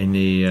 They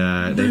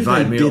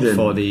invited me up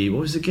for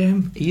what was the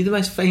game? Are you the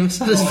most famous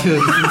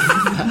Huddersfield?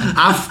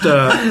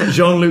 After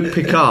Jean-Luc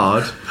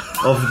Picard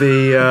of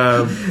the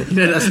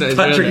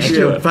Patrick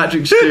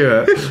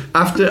Stewart.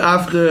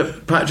 After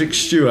Patrick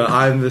Stewart,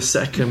 I'm the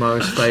second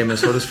most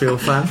famous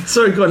Huddersfield fan.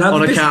 Sorry, go on.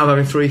 On account of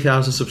having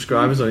 3,000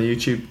 subscribers on a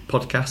YouTube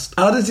podcast.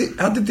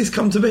 How did this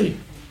come to be?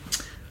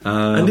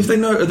 And if they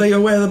know, are they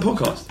aware of the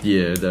podcast?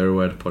 Yeah, they're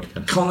aware of the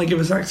podcast. Can't they give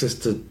us access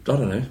to? I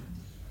don't know.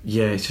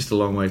 Yeah, it's just a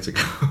long way to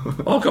go.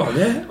 Oh God,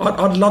 yeah,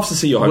 I'd love to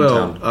see your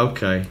hometown. Well,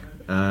 okay.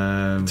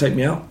 Take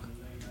me out.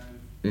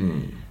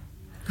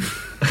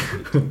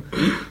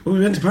 Well, we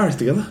went to Paris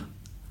together.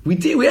 We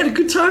did. We had a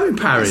good time in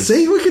Paris.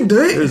 See, we can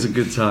do it. It was a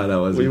good time. That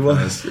was. It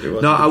was.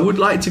 No, I would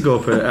like to go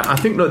up. I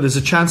think look, there's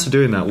a chance of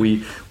doing that.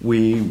 We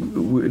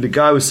the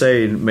guy was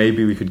saying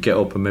maybe we could get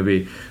up and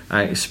maybe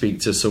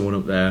speak to someone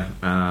up there,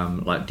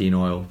 like Dean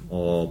Oil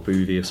or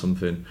Boothie or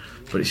something.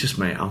 But it's just,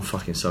 mate, I'm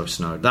fucking so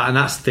snowed.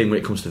 That's the thing when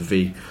it comes to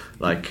V.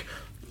 Like,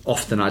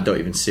 often I don't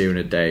even see her in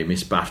a day.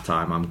 Miss bath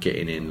time, I'm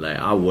getting in late.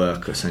 I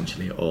work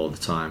essentially all the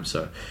time,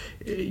 so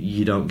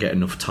you don't get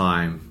enough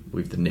time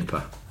with the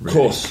nipper. Really. Of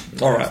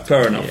course. All right,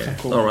 fair enough. Yeah.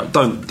 All right,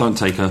 don't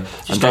take her.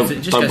 Just go to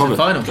the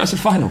final. That's the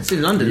final. It's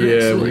in London.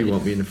 Yeah, we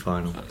won't be in the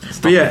final.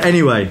 But yeah,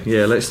 anyway,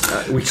 yeah, let's.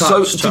 We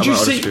can't. So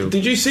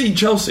did you see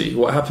Chelsea?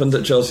 What happened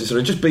at Chelsea? So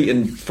they're just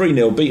beaten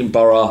 3-0, beaten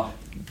Borough.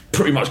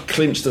 Pretty much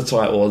clinched the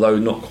title, although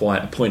not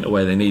quite a point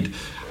away they need.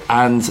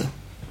 And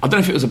I don't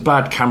know if it was a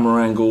bad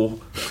camera angle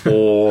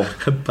or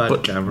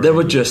there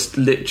were just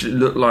literally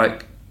looked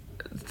like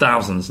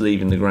thousands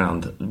leaving the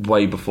ground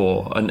way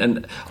before,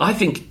 and I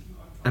think,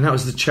 and that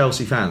was the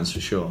Chelsea fans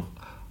for sure.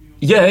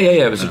 Yeah,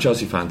 it was the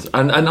Chelsea fans,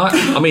 and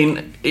I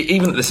mean,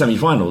 even at the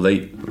semi-final,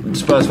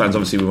 Spurs fans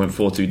obviously we went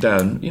 4-2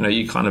 down.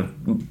 You kind of.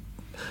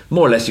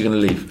 More or less, you're going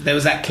to leave. There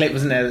was that clip,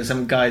 wasn't there? That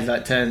some guys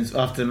turns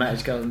after the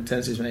match, turns to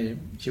his manager.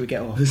 Should we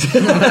get off? Should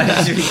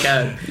we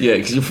go? Yeah,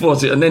 because you're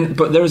forced to. And then,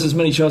 but there was as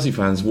many Chelsea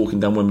fans walking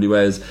down Wembley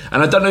Wares,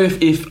 and I don't know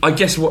if I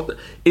guess what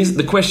is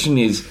the question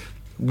is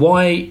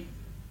why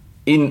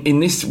in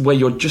this where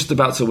you're just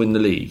about to win the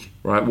league,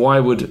 right? Why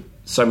would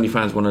so many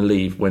fans want to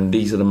leave when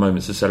these are the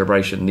moments of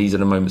celebration? These are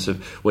the moments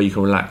of where you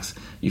can relax.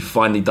 You've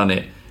finally done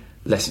it.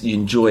 You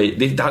enjoy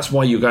it. That's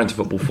why you're going to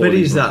football. But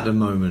is that the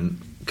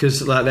moment?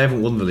 Because they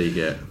haven't won the league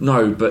yet.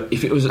 No, but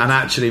if it was, and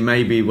actually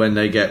maybe when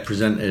they get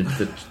presented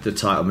the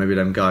title, maybe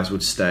them guys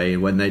would stay.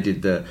 And when they do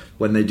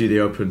the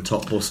Open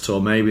Top Bus tour,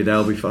 maybe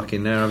they'll be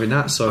fucking there having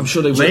that. So I'm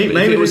sure they would.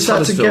 Maybe they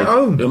start to get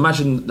home.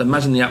 Imagine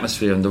the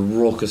atmosphere and the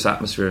raucous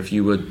atmosphere. If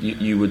you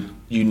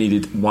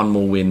needed one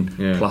more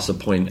win plus a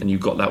point, and you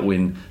got that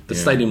win, the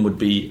stadium would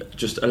be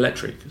just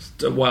electric.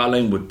 White Hart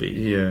Lane would be.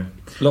 Yeah,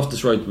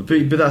 Loftus Road would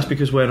be. But that's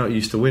because we're not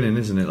used to winning,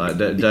 isn't it?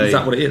 Like is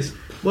that what it is?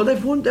 Well,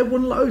 they've won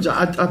loads.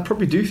 I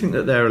probably do think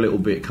that they're a little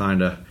bit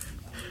kind of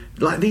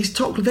like these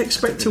top clubs. They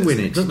expect to win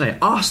it, don't they?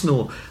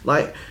 Arsenal,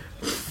 like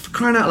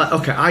crying out, like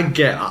okay,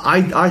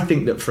 I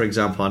think that, for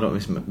example, I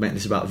don't make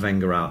this about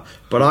Wenger out,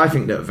 but I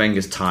think that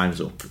Wenger's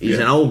time's up. He's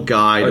an old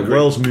guy. The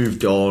world's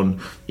moved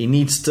on. He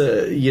needs to,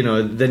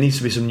 there needs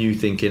to be some new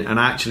thinking, and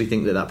I actually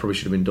think that probably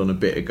should have been done a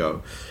bit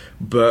ago.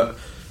 But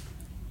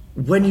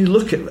when you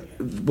look at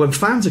when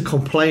fans are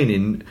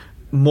complaining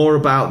more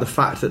about the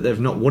fact that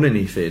they've not won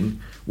anything.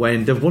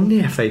 When they've won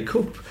the FA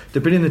Cup,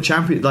 they've been in the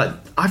Champions. Like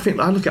I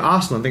look at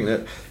Arsenal and think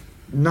that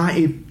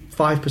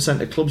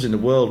 95% of clubs in the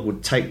world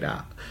would take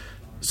that.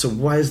 So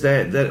why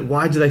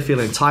do they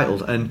feel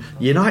entitled? And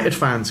United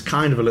fans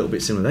kind of a little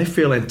bit similar. They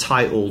feel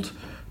entitled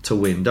to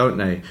win, don't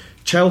they?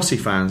 Chelsea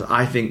fans,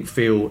 I think,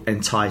 feel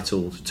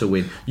entitled to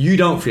win. You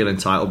don't feel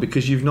entitled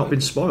because you've not been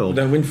spoiled.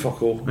 Don't win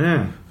fuck all.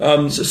 Yeah.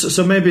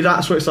 So maybe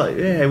that's where it's like,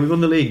 yeah, we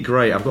won the league,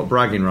 great. I've got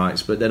bragging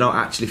rights, but they don't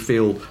actually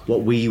feel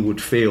what we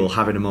would feel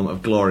having a moment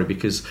of glory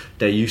because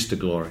they're used to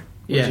glory.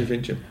 What do you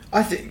think, Jim?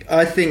 I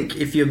think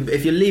if you're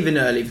leaving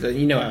early,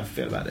 you know how I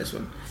feel about this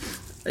one.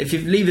 if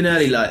you're leaving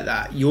early like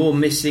that, you're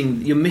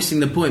missing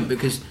the point,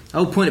 because the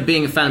whole point of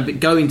being a fan, but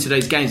going to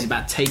those games is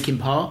about taking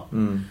part,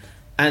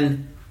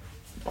 and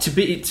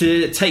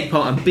to take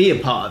part and be a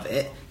part of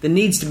it, there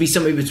needs to be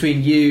something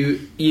between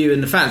you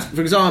and the fans.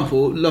 For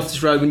example,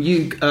 Loftus Road, when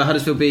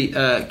Huddersfield beat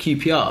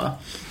QPR,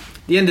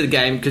 the end of the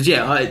game, because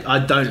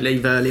I don't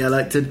leave early, I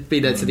like to be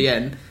there to the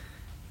end.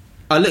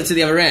 I looked at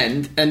the other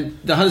end, and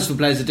the Huddersfield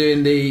players are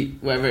doing the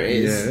whatever it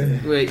is,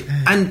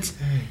 and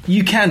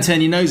you can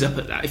turn your nose up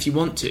at that if you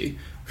want to.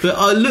 But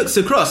I looked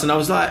across and I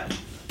was like,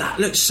 that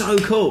looks so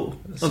cool.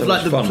 So of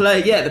like the fun.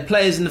 the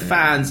players and the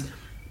fans,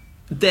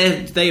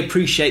 they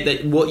appreciate the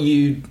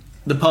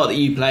part that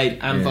you played,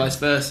 and vice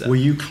versa. Were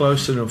you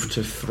close enough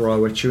to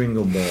throw a chewing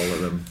gum ball at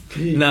them?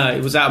 No,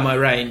 it was out of my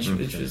range.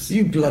 Which was...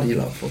 You bloody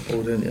love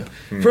football, don't you?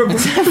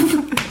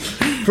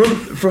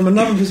 From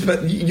another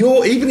perspective,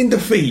 you're even in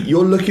defeat,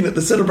 you're looking at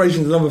the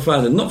celebrations of other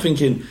fans and not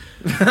thinking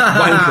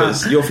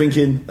wankers. You're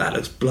thinking that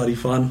looks bloody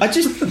fun.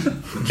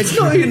 It's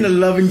not even a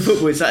loving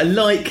football. It's like I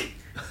like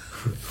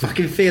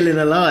fucking feeling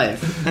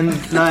alive, and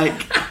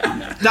like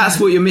that's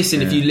what you're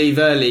missing if you leave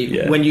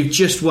early when you've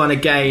just won a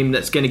game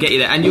that's going to get you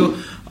there.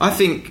 And I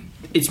think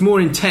it's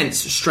more intense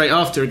straight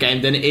after a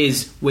game than it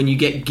is when you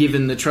get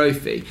given the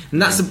trophy,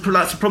 and that's the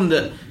problem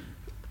that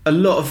a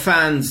lot of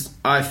fans,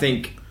 I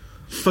think,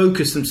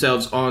 focus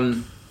themselves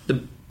on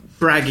the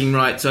bragging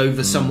rights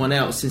over someone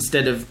else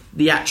instead of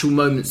the actual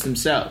moments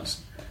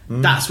themselves.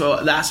 That's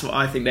what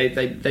I think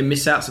they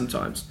miss out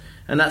sometimes,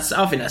 and I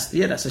think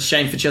that's a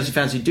shame for Chelsea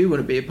fans who do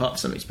want to be a part of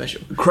something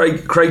special.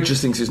 Craig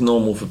just thinks it's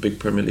normal for big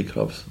Premier League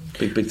clubs,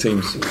 big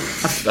teams.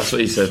 That's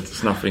what he said.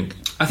 It's nothing.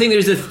 I think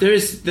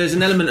there's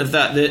an element of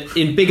that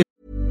in bigger.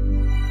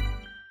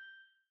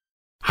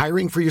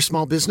 Hiring for your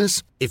small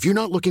business? If you're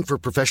not looking for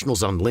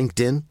professionals on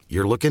LinkedIn,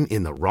 you're looking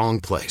in the wrong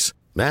place.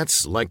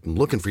 That's like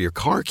looking for your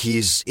car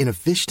keys in a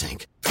fish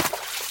tank.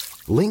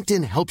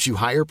 LinkedIn helps you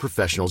hire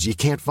professionals you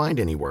can't find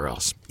anywhere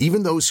else,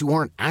 even those who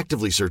aren't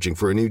actively searching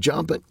for a new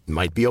job but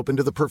might be open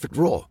to the perfect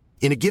role.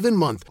 In a given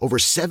month, over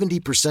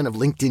 70% of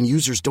LinkedIn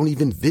users don't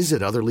even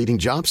visit other leading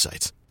job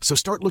sites. So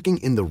start looking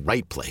in the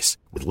right place.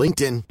 With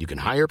LinkedIn, you can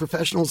hire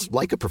professionals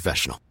like a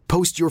professional.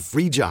 Post your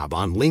free job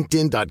on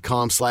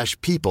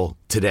linkedin.com/people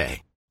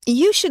today.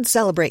 You should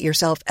celebrate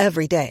yourself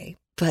every day,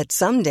 but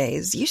some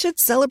days you should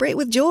celebrate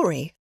with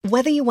jewelry.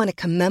 Whether you want to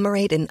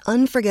commemorate an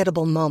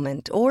unforgettable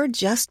moment or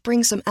just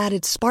bring some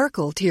added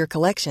sparkle to your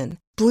collection,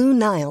 Blue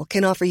Nile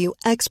can offer you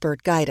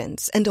expert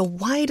guidance and a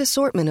wide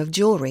assortment of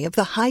jewelry of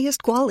the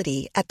highest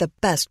quality at the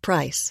best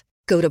price.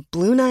 Go to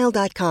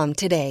BlueNile.com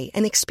today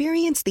and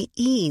experience the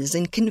ease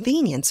and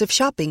convenience of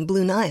shopping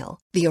Blue Nile,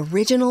 the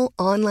original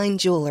online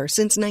jeweler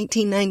since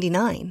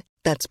 1999.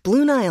 That's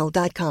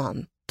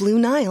BlueNile.com.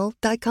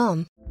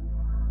 BlueNile.com.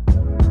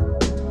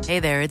 Hey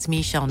there, it's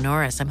Michelle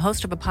Norris. I'm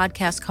host of a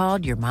podcast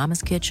called Your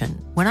Mama's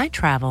Kitchen. When I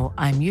travel,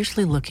 I'm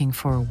usually looking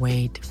for a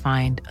way to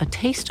find a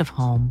taste of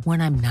home when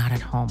I'm not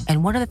at home.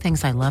 And one of the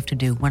things I love to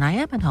do when I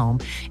am at home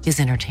is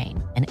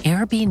entertain. And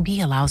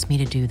Airbnb allows me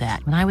to do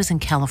that. When I was in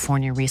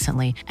California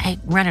recently, I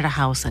rented a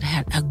house that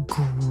had a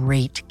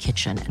great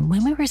kitchen. And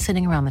when we were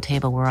sitting around the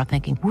table, we were all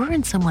thinking, we're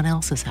in someone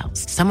else's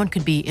house. Someone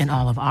could be in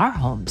all of our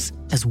homes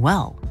as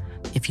well.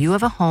 If you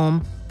have a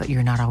home, but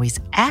you're not always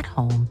at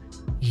home,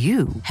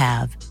 you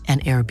have an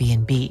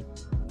Airbnb.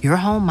 Your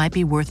home might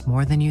be worth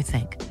more than you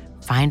think.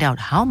 Find out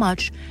how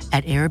much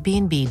at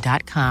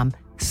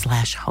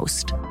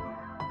airbnb.com/host.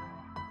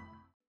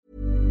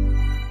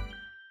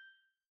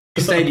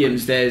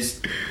 Stadiums, there's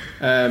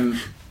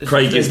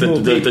Craig is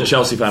the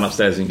Chelsea fan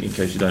upstairs, in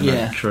case you don't know.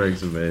 Yeah.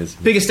 Craig's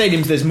amazing. Bigger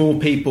stadiums, there's more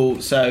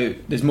people, so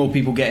there's more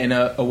people getting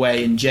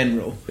away in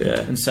general. Yeah.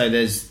 And so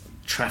there's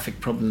traffic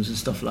problems and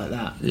stuff like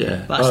that.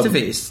 Yeah. But I still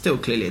think it's still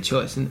clearly a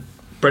choice, isn't it?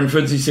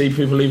 Brentford, do you see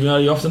people leaving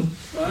early often?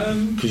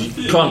 Because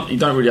you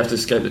don't really have to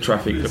escape the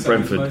traffic at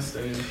Brentford.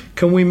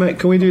 Can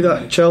we do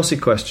that Chelsea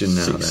question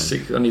now?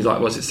 Only like,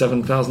 was it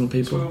 7,000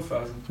 people?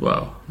 12,000.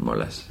 Well, more or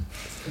less.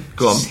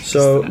 Go on.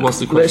 So what's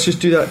the question? Let's just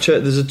do that.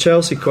 There's a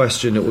Chelsea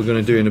question that we're going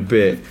to do in a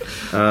bit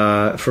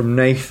from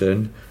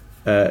Nathan.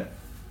 Go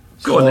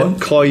on then.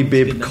 Koi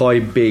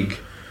Big.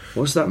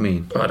 What's that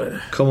mean? I don't know.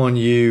 Come on,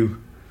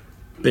 you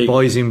Big.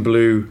 boys in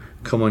blue.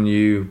 Come on,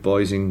 you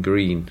boys in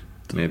green.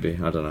 Maybe,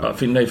 I don't know. I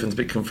think Nathan's a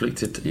bit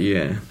conflicted.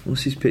 Yeah.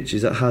 What's his pitch?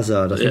 Is that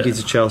Hazard? I think he's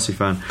a Chelsea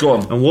fan. Go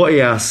on. And what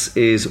he asks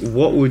is,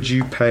 what would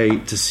you pay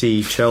to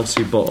see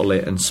Chelsea bottle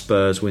it and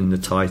Spurs win the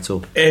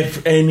title?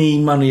 If any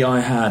money I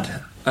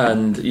had,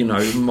 and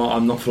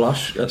I'm not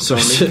flush. So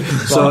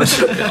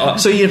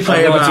you'd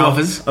pay about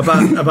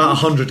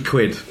 100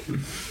 quid.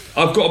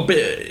 I've got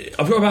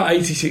about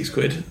 86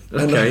 quid.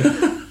 Okay.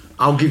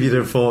 I'll give you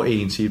the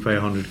 14, so you pay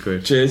 100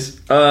 quid. Cheers.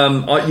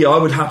 I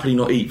would happily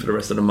not eat for the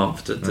rest of the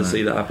month to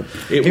see that happen.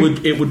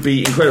 It would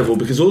be incredible,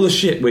 because all the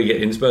shit we're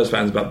getting Spurs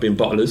fans about being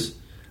bottlers.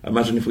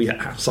 Imagine if we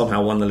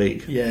somehow won the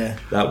league. Yeah,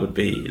 that would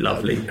be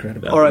lovely.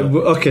 Incredible. All right,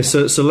 okay.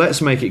 So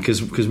let's make it,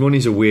 because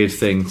money's a weird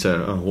thing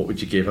to. What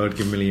would you give? I would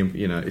give $1 million.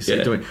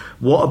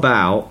 What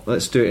about?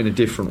 Let's do it in a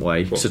different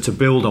way. So to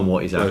build on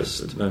what he's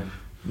asked. No.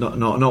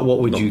 Not what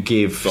would you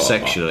give So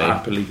sexually? I'll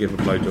happily give a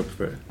blowjob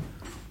for it.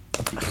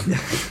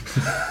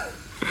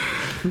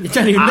 You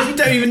don't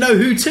even know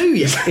who to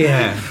yet.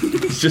 Yeah,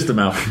 it's just a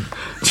mouth.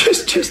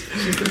 Just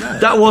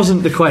that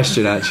wasn't the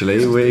question.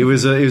 Actually, it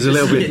was a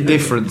little bit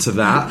different to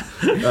that.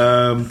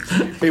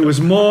 It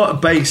was more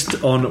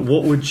based on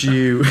what would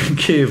you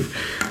give?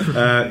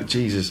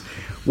 Jesus.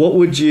 What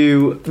would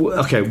you?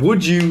 Okay,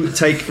 would you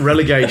take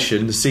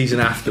relegation the season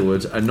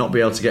afterwards and not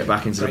be able to get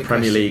back into the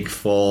Premier League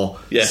for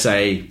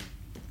say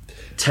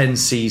 10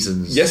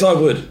 seasons? Yes, I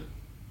would.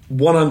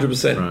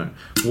 100%. Right.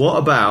 What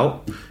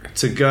about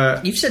to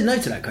go? You've said no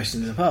to that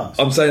question in the past.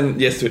 I'm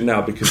saying yes to it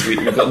now because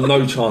we've got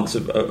no chance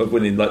of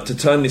winning. Like, to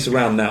turn this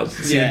around now, to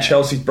see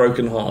Chelsea's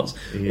broken hearts,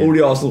 all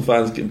the Arsenal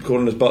fans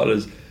calling us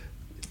butlers,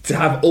 to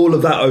have all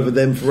of that over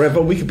them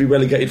forever. We could be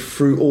relegated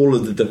through all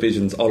of the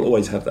divisions. I'll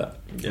always have that.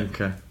 Yeah.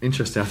 Okay,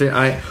 interesting.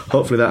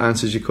 Hopefully that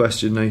answers your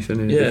question, Nathan,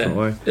 in a different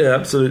way. Yeah,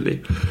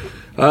 absolutely.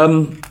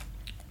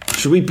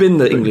 Should we bin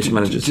the English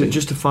managers?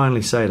 Just to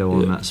finally say though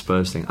on that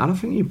Spurs thing, I don't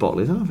think you bottle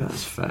it. I don't think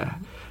that's fair.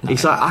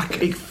 It's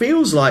like it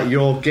feels like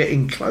you're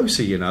getting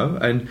closer,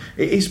 and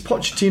is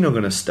Pochettino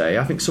going to stay?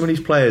 I think some of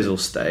these players will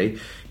stay.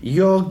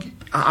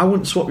 I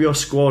wouldn't swap your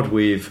squad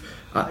with.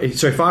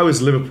 So if I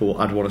was Liverpool,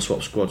 I'd want to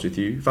swap squads with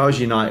you. If I was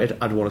United,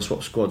 I'd want to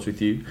swap squads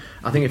with you.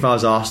 I think if I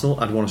was Arsenal,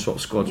 I'd want to swap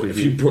squads with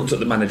you. If you brought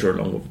the manager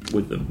along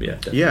with them, yeah.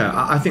 Definitely. Yeah,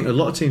 I think a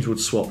lot of teams would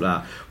swap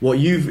that.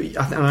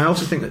 And I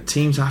also think that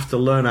teams have to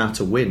learn how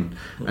to win.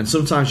 And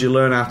sometimes you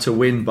learn how to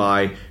win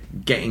by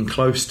getting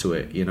close to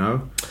it,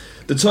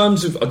 The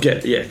terms of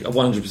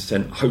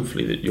 100%.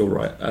 Hopefully that you're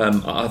right.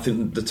 I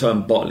think the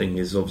term bottling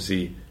is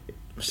obviously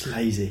it's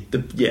lazy.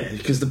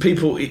 Because the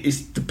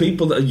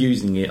people that are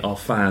using it are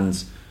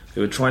fans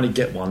who are trying to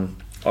get one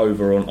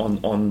over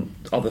on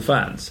other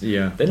fans.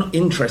 Yeah, they're not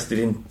interested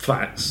in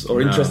facts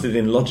or interested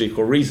in logic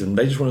or reason.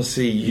 They just want to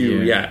see you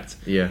react.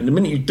 Yeah, and the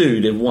minute you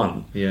do, they've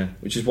won. Yeah,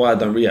 which is why I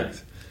don't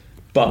react.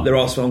 But there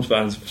are some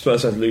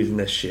Spurs fans losing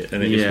their shit,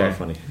 and it is quite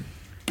funny.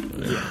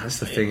 Yeah, that's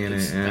the thing,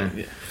 isn't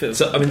it? Yeah.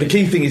 So, I mean, the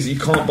key thing is you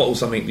can't bottle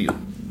something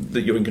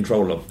that you're in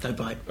control of. Don't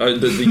bite. I'm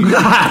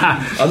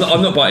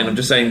not biting. I'm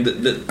just saying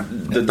that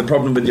the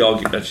problem with the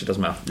argument actually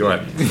doesn't matter. You're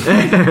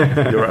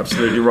right. You're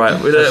absolutely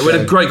right. We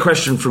had a great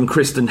question from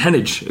Kristen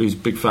Hennig, who's a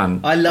big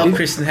fan. I love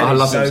Kristen Hennig. I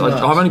love him. So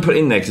much. I've only put it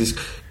in there because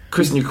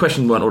Kristen, your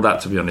question weren't all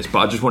that, to be honest, but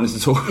I just wanted to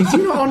talk. Is he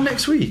not on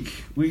next week?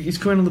 He's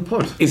coming on the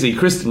pod. Is he?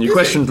 Kristen, your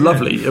question's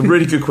lovely. A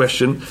really good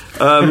question.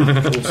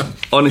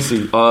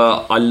 Honestly,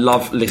 I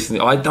love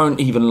listening. I don't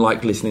even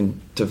like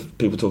listening to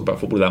people talk about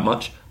football that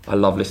much. I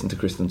love listening to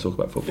Kristen talk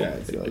about football. Yeah,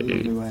 it's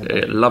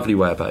a lovely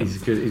way about it.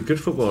 He's a good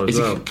footballer as Is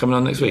well. he coming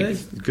on next week? Yeah,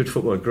 good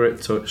footballer,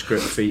 great touch,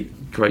 great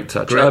feet. Great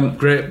touch.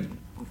 Great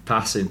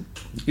passing.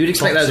 You would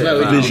expect that as well.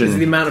 Vision. Because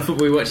the amount of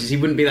football he watches, he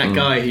wouldn't be that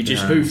guy who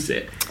just hoofs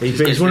it.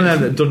 He's one of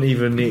them that doesn't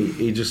even.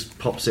 He just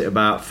pops it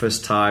about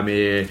first time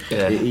here,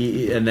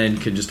 and then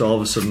can just all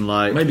of a sudden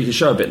maybe you can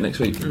show a bit next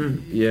week.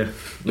 Yeah,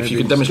 if you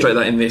could demonstrate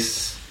that in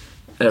this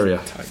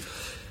area,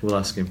 we'll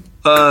ask him.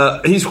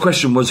 His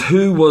question was: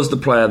 who was the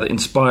player that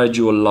inspired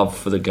your love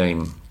for the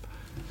game?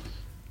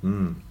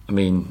 I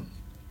mean,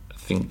 I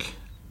think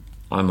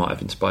I might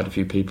have inspired a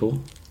few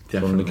people.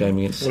 From the game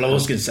against. Well, I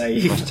was going to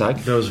say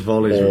hashtag those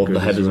volleys or were good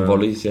the headers and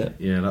volleys. Yeah,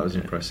 that was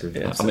impressive.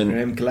 Yeah, I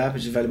mean, collab,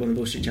 which is available on the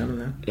Wall Street Channel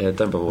now. Yeah,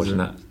 don't bother watching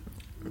that.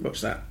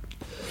 Watch that.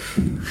 I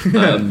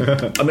mean,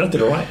 I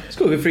did alright. It's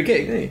got a good free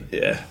kick, didn't he?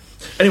 Yeah.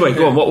 Anyway,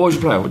 go on. What was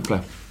your player? What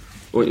player?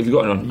 What have you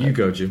got on? You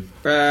go, Jim.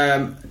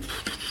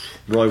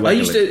 Roy Wegley. I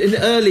used to in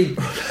the early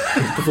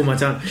before my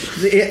time.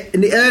 In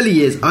the early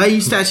years, I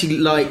used to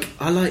actually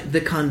I like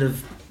the kind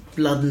of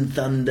blood and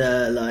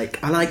thunder.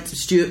 I liked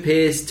Stuart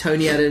Pearce,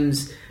 Tony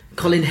Adams.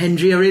 Colin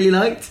Hendry, I really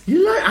liked.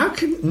 You like? How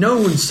can no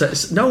one's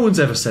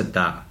ever said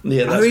that?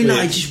 Yeah, I really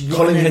like just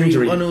Colin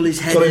Hendry won all his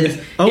headers.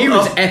 He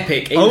was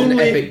epic. He was an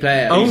epic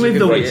player.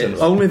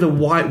 Only the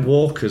White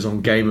Walkers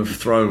on Game of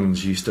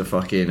Thrones used to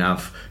fucking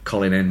have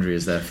Colin Hendry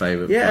as their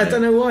favourite. Yeah, player. I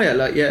don't know why.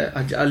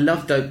 I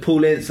love those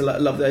Paul Ince. I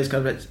love those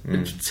kind of.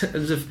 In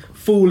terms of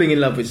falling in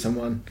love with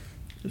someone,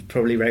 it was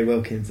probably Ray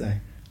Wilkins. Though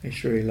I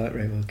used to really like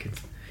Ray Wilkins.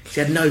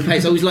 He had no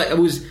pace. I always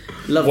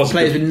loved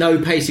players with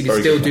no pace who could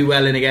still do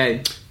well in a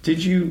game.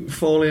 Did you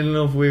fall in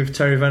love with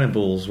Terry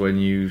Venables when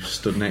you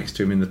stood next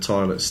to him in the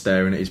toilet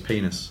staring at his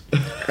penis? No.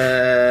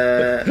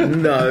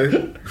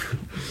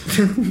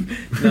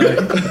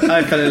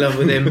 I fell in love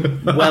with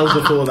him well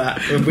before that,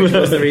 which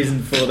was the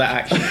reason for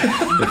that action.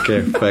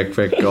 Okay,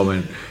 fair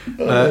comment. Fuck.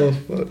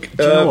 Do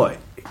you know what?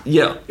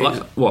 Yeah,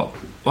 what?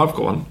 I've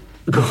got one.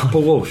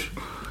 Paul Walsh.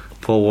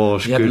 Paul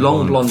Walsh. He had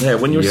long blonde hair.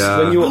 When you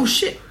were oh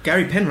shit,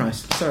 Gary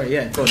Penrice. Sorry,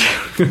 yeah. Go on.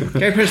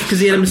 Gary Penrice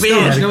because he had a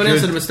moustache. No one else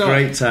had a moustache.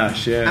 Great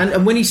tash, yeah.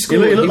 And when he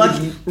scored, he would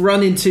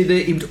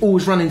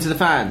always run into the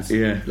fans.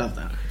 Yeah, love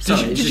that.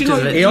 Did you know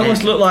he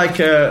almost looked like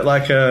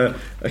a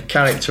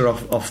character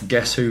off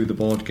Guess Who, the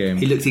board game?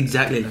 He looked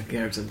exactly like a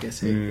character of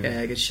Guess Who.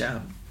 Yeah, good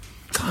shout.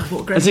 God,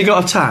 what a great. Has he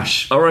got a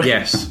tash? All right.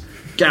 Yes.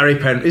 Gary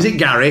Penn. Is it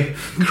Gary?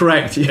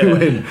 Correct. You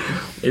win.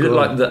 He looked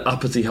like the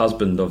uppity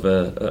husband of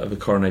a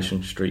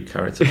Coronation Street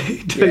character.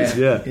 He did,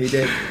 yeah. He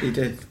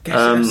did.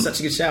 Gosh, that's such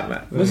a good shout,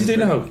 Matt. What's he doing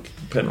now,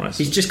 Penrice?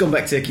 He's just gone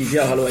back to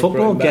QPR. Holloway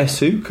Football Guess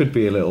Who could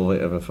be a little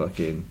bit of a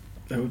fucking...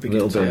 That would be a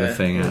little good, bit of a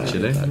thing,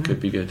 actually. That could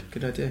be good.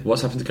 Good idea.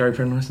 What's happened to Gary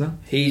Penrice now?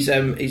 He's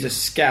a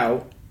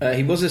scout.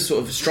 He was a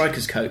sort of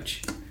strikers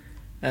coach,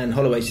 and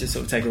Holloway's just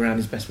sort of taken around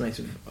his best mates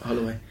with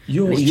Holloway.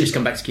 He's just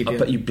come back to QPR. I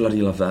bet you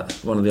bloody love that.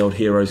 One of the old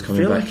heroes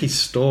coming I feel back. like he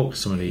stalks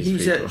some of these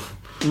people.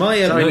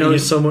 I know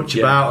so much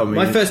about him.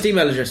 My first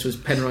email address was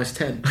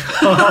Penrice10.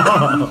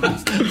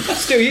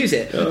 Still use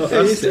it.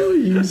 Still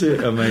use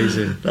it.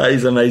 Amazing. That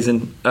is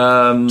amazing.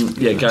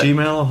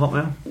 Gmail or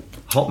Hotmail?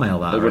 Hotmail,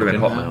 that. It would have been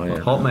Hotmail,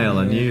 yeah. Hotmail,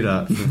 I knew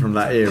that from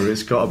that era.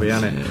 It's got to be,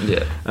 hasn't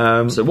it?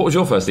 Yeah. So what was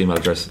your first email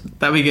address?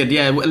 That'd be good,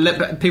 yeah.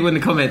 Let people in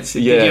the comments.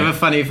 Did you have a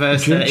funny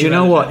first Do you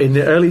know what? In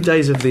the early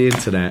days of the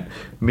internet,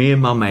 me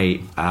and my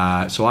mate,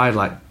 so I had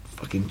like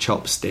fucking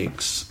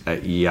chopsticks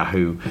at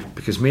Yahoo,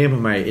 because me and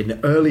my mate, in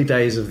the early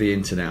days of the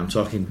internet, I'm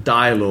talking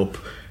dial-up,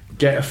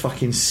 get a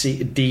fucking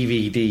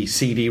DVD,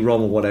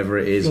 CD-ROM or whatever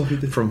it is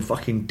from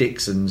fucking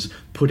Dixon's,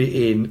 put it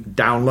in,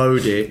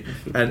 download it,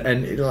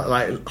 and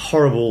like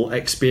horrible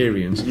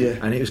experience. Yeah.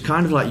 And it was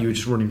kind of like you were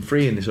just running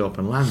free in this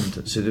open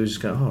land. So they were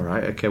just going, all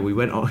right, okay. We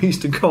went on. We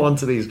used to go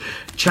onto these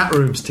chat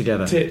rooms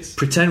together,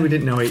 pretend we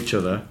didn't know each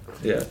other.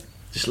 Yeah.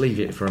 Just leave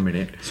it for a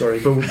minute. Sorry.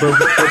 But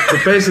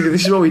basically,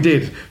 this is what we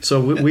did.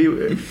 So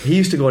he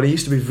used to go on. He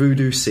used to be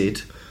Voodoo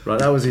Sid. Right,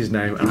 that was his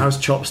name, and I was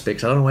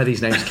Chopsticks. I don't know where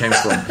these names came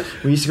from.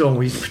 We used to go and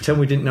we pretend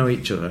we didn't know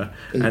each other,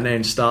 and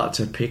then start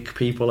to pick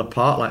people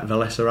apart like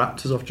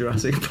Velociraptors off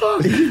Jurassic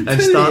Park,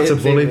 and start to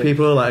bully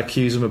people, like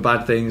accuse them of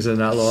bad things and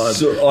that lot.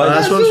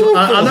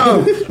 I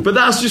know, but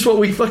that's just what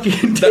we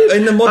fucking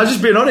did. I'm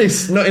just being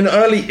honest. No, in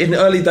the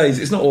early days,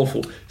 it's not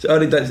awful. It's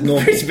early days,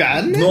 normal. It's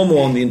bad, isn't it? Normal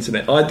on the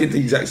internet. I did the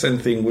exact same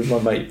thing with my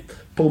mate.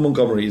 Paul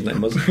Montgomery, his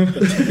name was.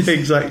 The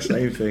exact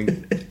same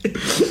thing.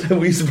 And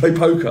we used to play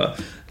poker,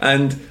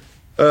 and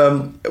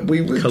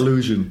we would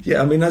collusion.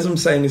 Yeah, I mean, as I'm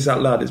saying this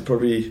out loud, it's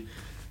probably.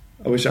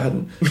 I wish I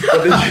hadn't.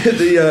 But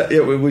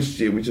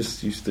we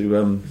just used to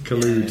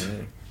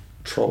collude,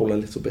 troll a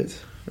little bit.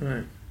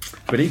 Right.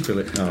 But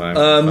equally, I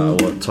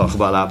won't talk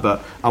about that.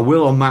 But I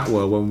will on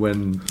Macworld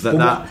when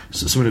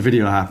some of the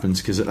video happens,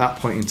 because at that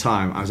point in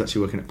time, I was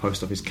actually working at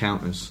post office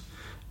counters,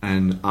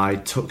 and I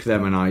took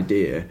them an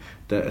idea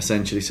that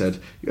essentially said,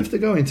 you have to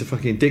go into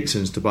fucking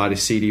Dixon's to buy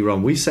this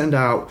CD-ROM. We send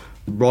out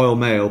Royal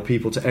Mail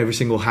people to every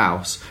single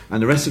house,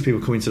 and the rest of the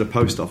people come into the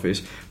post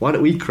office. Why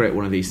don't we create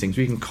one of these things?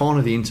 We can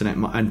corner the internet,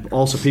 and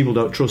also people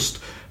don't trust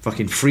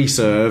fucking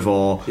FreeServe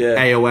or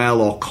AOL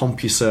or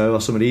CompuServe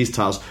or some of these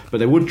titles, but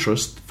they would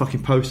trust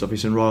fucking post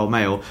office and Royal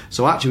Mail.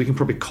 So actually we can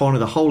probably corner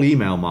the whole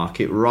email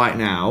market right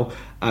now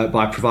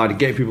by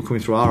getting people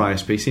coming through our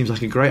ISP. Seems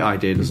like a great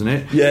idea, doesn't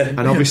it? Yeah.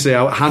 And obviously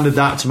I handed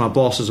that to my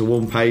boss as a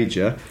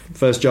one-pager,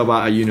 first job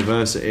out of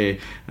university,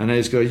 and they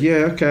just go,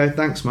 yeah, okay,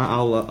 thanks, Matt,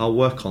 I'll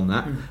work on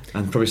that.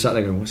 And probably sat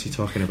there going, what's he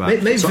talking about?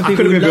 Maybe so for I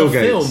people could have who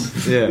been Bill love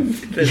Gates. film.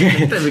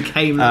 They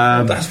became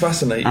that's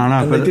fascinating. I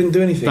know, and but they didn't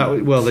do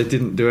anything. They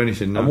didn't do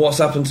anything. No. And what's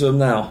happened to them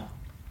now?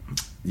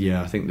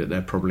 Yeah, I think that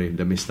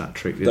they missed that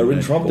trick. They're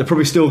in trouble. They're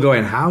probably still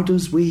going, how do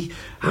we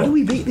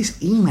beat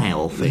this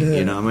email thing? Yeah.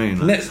 You know what I mean?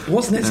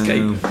 What's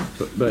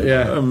Netscape? But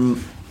yeah.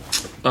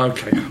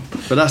 Okay.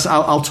 But that's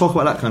I'll talk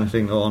about that kind of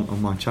thing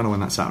on my channel when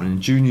that's happening.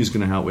 Junior's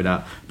going to help with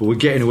that, but we're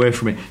getting away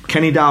from it.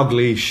 Kenny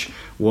Dalglish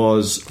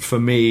was, for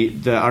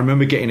me, I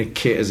remember getting a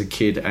kit as a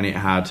kid, and it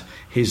had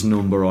his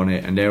number on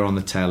it, and they were on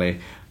the telly.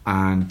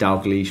 And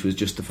Dalglish was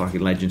just a fucking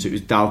legend. So it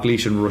was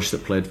Dalglish and Rush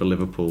that played for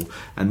Liverpool,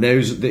 and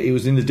it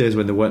was in the days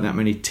when there weren't that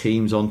many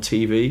teams on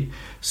TV,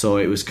 so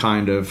it was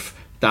kind of,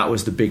 that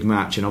was the big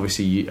match. And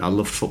obviously I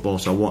loved football,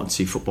 so I wanted to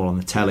see football on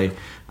the telly,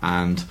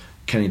 and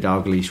Kenny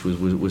Dalglish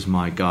was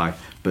my guy.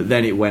 But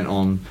then it went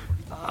on.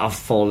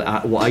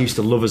 What I used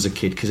to love as a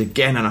kid, because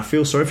again, and I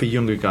feel sorry for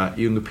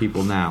younger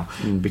people now,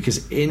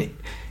 because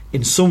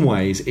in some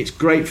ways, it's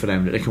great for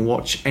them that they can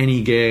watch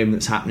any game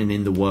that's happening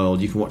in the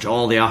world. You can watch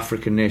all the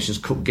African Nations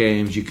Cup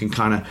games. You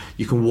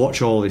can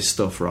watch all this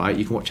stuff, right?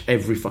 You can watch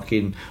every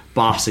fucking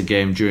Barca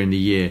game during the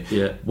year.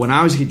 Yeah. When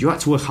I was a kid, you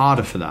had to work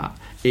harder for that.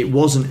 It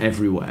wasn't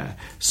everywhere.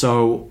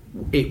 So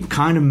it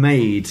kind of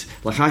made,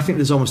 like, I think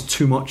there's almost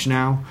too much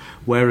now.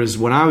 Whereas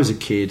when I was a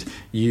kid,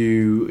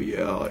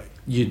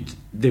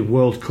 the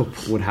World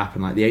Cup would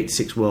happen, like the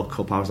 86 World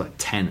Cup, I was like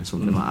 10 or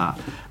something like that,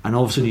 and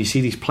all of a sudden you see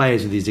these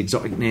players with these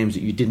exotic names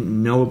that you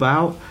didn't know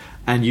about,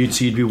 and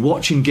you'd be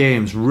watching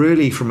games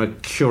really from a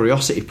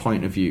curiosity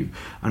point of view,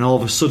 and all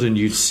of a sudden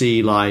you'd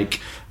see,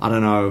 like, I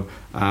don't know,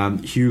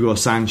 Hugo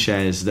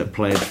Sanchez that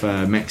played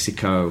for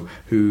Mexico,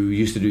 who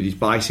used to do these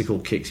bicycle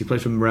kicks. He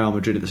played for Real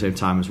Madrid at the same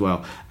time as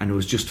well, and it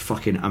was just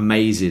fucking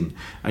amazing.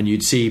 And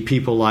you'd see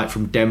people like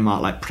from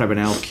Denmark, like Preben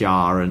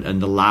Elkjær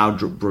and the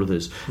Laudrup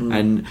brothers,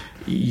 and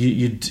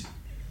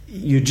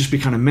you'd just be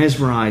kind of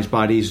mesmerised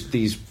by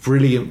these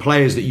brilliant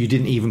players that you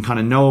didn't even kind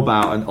of know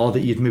about, or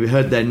that you'd maybe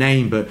heard their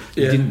name, but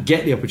you didn't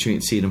get the opportunity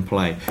to see them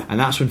play. And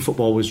that's when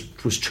football was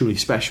truly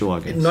special, I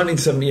guess. In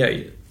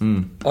 1978,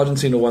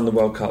 Argentina won the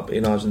World Cup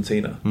in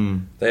Argentina.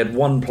 They had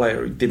one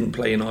player who didn't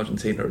play in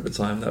Argentina at the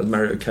time. That was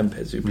Mario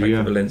Kempes, who played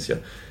for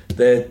Valencia.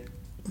 Their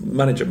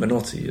manager,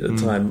 Menotti, at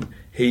the time,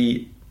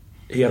 he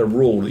had a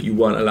rule that you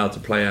weren't allowed to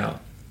play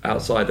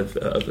outside of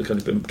the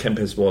kind of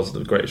Kempes was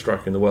the greatest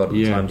striker in the world at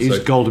the time. He was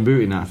golden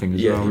boot in that thing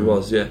as well. Yeah, he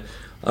was,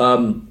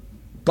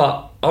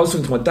 but I was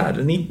talking to my dad,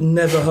 and he'd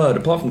never heard,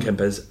 apart from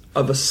Kempes,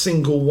 of a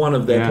single one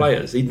of their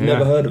players. He'd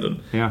never heard of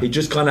them. He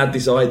just kind of had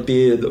this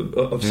idea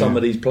of some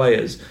of these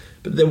players.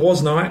 But there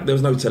was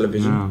no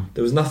television.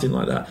 There was nothing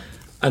like that.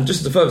 And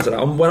just to further to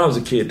that, when I was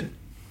a kid,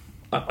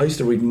 I used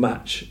to read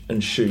Match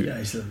and Shoot. Yeah, I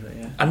used to love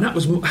it, and that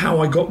was how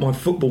I got my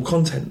football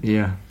content.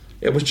 Yeah.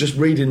 It was just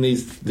reading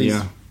these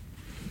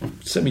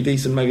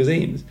semi-decent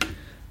magazines,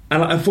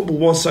 and football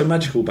was so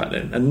magical back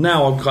then. And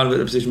now I'm kind of at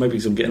a position, maybe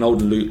because I'm getting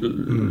old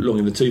and long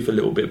in the tooth a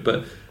little bit,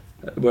 but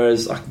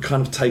whereas I can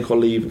kind of take or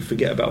leave and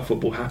forget about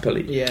football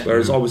happily.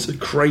 Whereas I was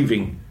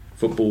craving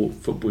football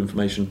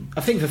information.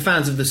 I think for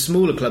fans of the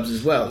smaller clubs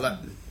as well, like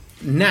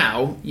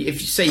now,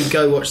 if you say you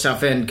go watch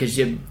Southend because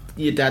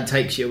your dad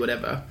takes you or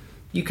whatever,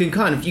 you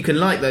can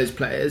like those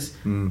players,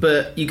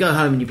 but you go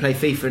home and you play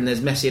FIFA and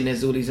there's Messi and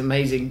there's all these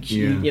amazing,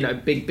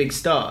 big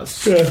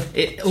stars. Yeah.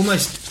 It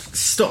almost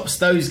stops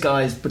those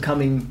guys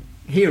becoming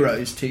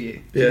heroes to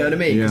you. You know what I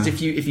mean? Because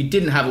if you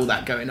didn't have all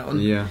that going on,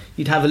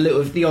 you'd have a little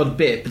of the odd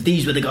bit. But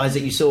these were the guys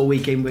that you saw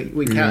week in,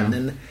 week out, and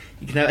then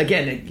you can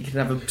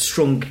have a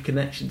strong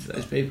connection to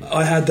those people.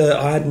 I had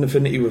an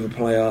affinity with a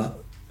player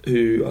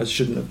who I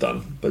shouldn't have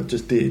done, but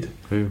just did.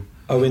 Who?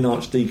 Owen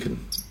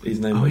Archdeacon. His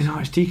name was. Owen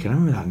Archdeacon, I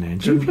remember that name.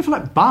 Did he play for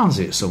like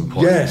Barnsley at some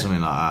point or something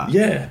like that?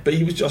 Yeah, but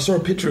I saw a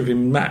picture of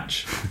him in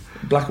Match,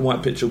 black and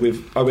white picture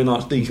with Owen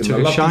Archdeacon.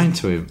 Took a shine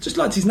to him. Just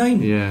liked his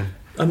name. Yeah.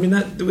 I mean,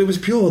 it was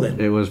pure then.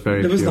 It was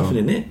very pure. There was nothing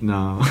in it.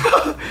 No.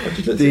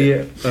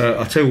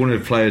 I'll tell you one of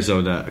the players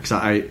though, because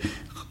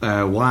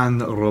Juan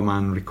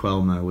Roman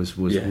Riquelme was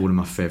one of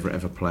my favourite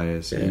ever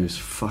players. He was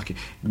fucking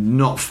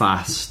not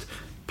fast,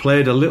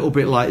 played a little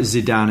bit like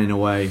Zidane in a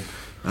way,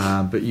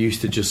 but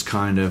used to just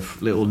kind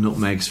of little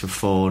nutmegs for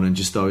fun and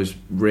just those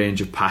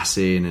range of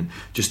passing and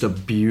just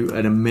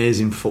an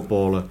amazing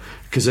footballer.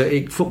 Because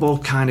football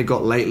kind of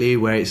got lately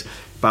where it's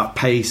about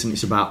pace and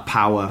it's about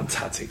power and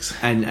tactics,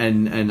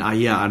 and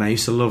I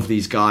used to love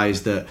these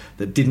guys that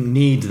didn't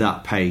need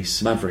that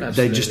pace. Maverick.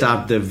 They just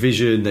had the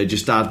vision, they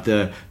just had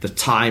the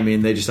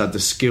timing, they just had the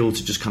skill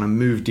to just kind of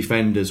move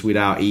defenders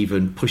without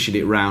even pushing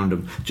it around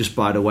them, just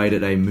by the way that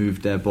they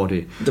moved their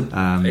body.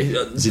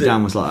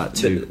 Zidane was like that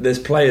too. There's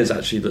players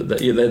actually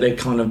that they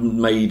kind of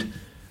made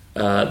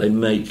they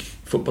make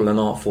football an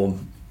art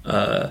form.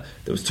 There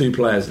was two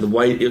players. It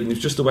was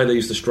just the way they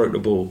used to stroke the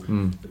ball.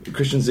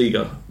 Christian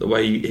Ziege, the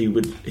way he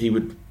would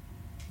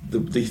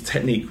the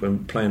technique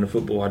when playing the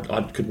football,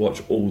 I could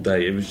watch all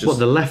day. It was just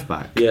the left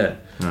back. Yeah,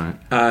 right.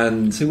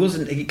 And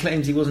he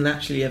claims he wasn't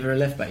actually ever a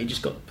left back. He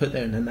just got put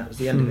there, and then that was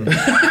the end of it.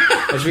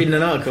 I was reading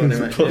an article on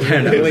him actually.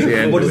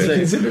 What does he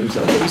consider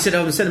himself? He said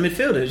I was a centre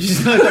midfielder.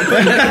 Just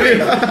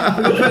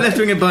put left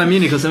wing at Bayern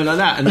Munich or something like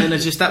that, and then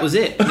that was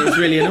it. And it was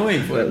really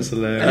annoying for him. That was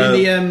hilarious. And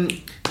in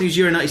the it was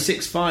Euro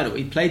 96 final,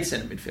 he played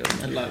centre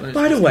midfield.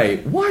 By the way,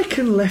 why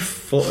can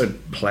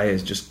left-footed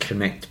players just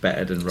connect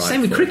better than right-footed?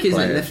 Same with cricket,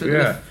 players? isn't it?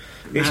 Yeah.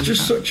 It's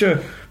just such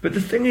a... But the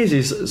thing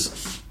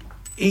is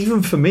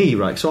even for me,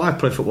 right, so I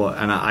play football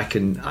and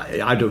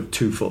I do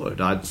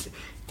two-footed. I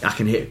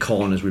can hit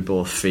corners with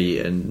both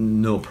feet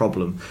and no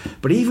problem.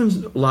 But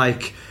even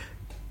like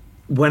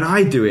when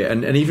I do it,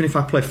 and even if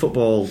I play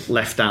football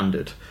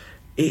left-handed,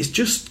 it's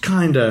just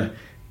kind of...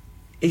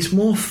 It's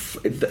more...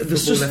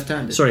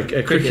 left-handed? Sorry,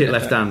 cricket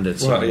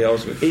left-handed. Right, yeah, I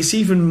was with. It's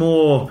even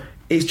more...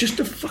 It's just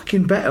a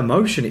fucking better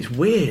motion. It's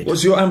weird.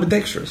 Was you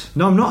ambidextrous?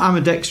 No, I'm not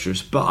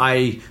ambidextrous, but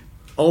I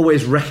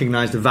always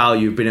recognise the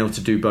value of being able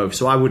to do both.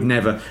 So I would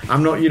never...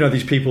 I'm not,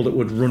 these people that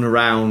would run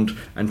around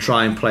and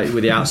try and play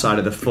with the outside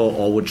of the foot,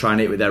 or would try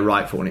and hit with their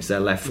right foot when it's their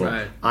left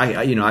foot. Right.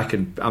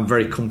 I'm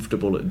very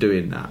comfortable at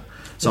doing that.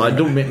 So I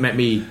don't make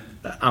me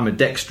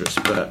ambidextrous,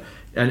 but...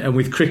 And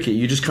with cricket,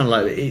 you just kind of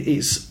like...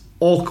 It's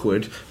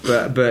awkward,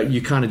 but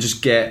you kind of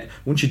just get,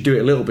 once you do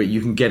it a little bit,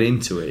 you can get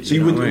into it. So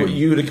you would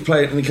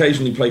play and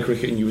occasionally play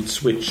cricket, and you would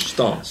switch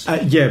stance.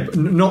 But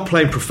not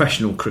playing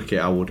professional cricket,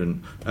 I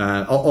wouldn't.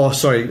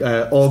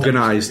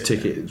 Organised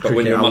cricket, I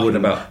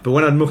wouldn't. But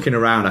when I'm mucking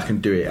around, I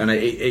can do it, and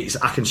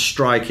I can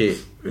strike it.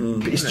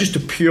 It's just a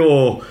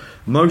pure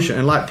motion,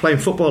 and like playing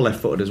football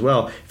left-footed as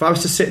well. If I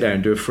was to sit there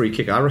and do a free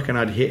kick, I reckon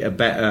I'd hit a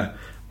better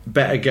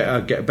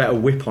get a better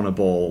whip on a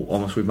ball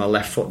almost with my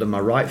left foot than my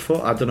right foot.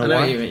 I don't know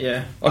why.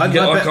 I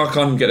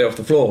can't get it off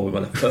the floor with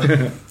my left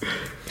foot.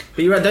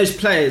 But you're right, those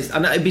players,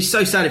 and it'd be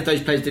so sad if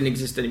those players didn't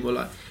exist anymore.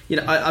 Like,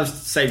 I was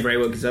saying very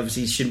well because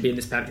obviously he shouldn't be in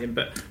this pantheon,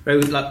 but Ray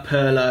was like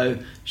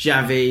Pirlo,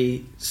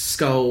 Xavi,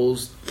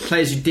 Scholes,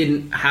 players who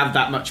didn't have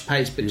that much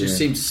pace but just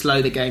seemed to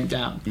slow the game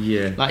down.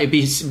 Yeah, like it'd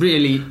be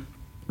really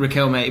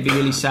Raquelme, it'd be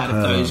really sad if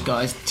those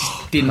guys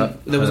just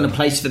didn't. There wasn't a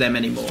place for them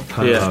anymore.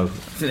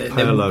 Hopefully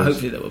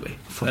there will be.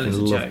 Fucking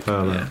love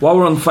Perlo. Yeah. While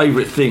we're on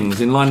favourite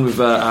things, in line with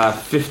our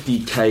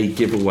 50k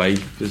giveaway,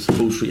 because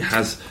Bull Street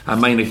has our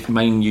main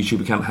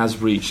YouTube account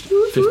has reached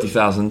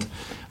 50,000.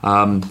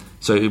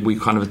 So we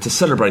kind of to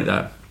celebrate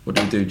that. What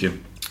do we do,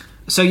 Jim?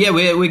 So yeah,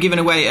 we're giving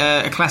away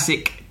a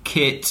classic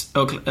kit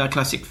or a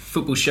classic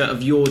football shirt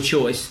of your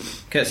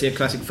choice, courtesy of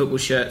Classic Football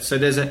Shirt. So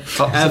there's up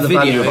to the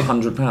value of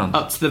 £100.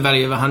 Up to the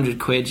value of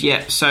 £100.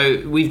 Yeah.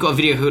 So we've got a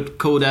video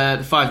called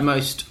the 5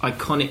 most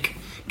iconic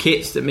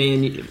kits that me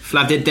and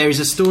Flav did. There is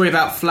a story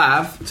about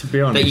Flav, to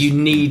be honest, that you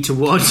need to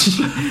watch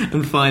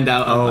and find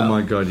out about. Oh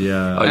my god,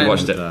 yeah. I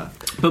watched it.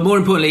 But more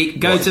importantly,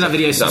 go to that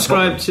video,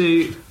 subscribe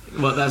to...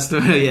 Well, that's the...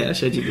 Yeah, I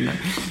showed you the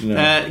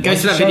note. Go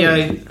to that video...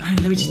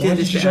 Let me just do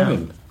this bit out.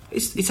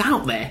 It's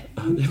out there.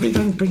 We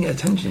don't bring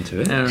attention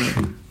to it.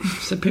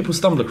 So people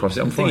stumble across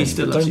it. I'm fine. He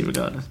still loves you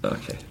regardless.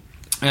 Okay.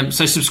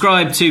 So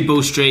subscribe to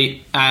Bull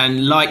Street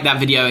and like that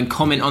video and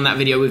comment on that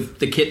video with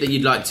the kit that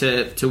you'd like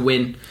to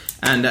win.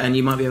 And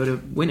you might be able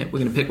to win it. We're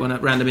going to pick one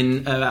at random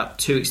in about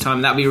 2 weeks'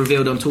 time. That'll be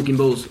revealed on Talking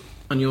Balls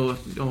on your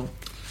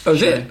Oh,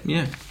 is it?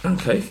 Yeah.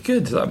 Okay,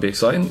 good. That'd be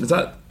exciting. Is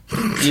that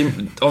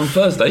on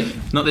Thursday?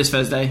 Not this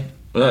Thursday.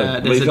 No,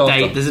 there's a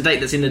date. There's a date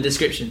that's in the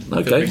description.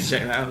 Okay.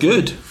 Check that out.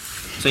 Good.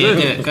 So yeah, do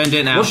it. Go and do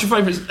it now. What's your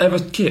favourite ever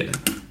kit,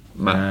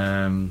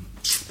 Matt?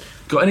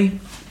 Got any?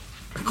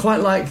 I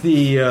quite like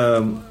the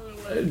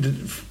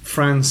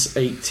France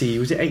 80.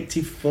 Was it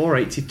 84,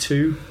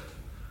 82?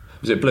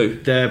 Was it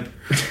blue?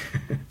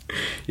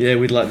 Yeah,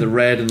 with like the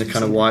red and the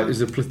kind of white. There's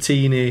the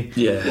Platini.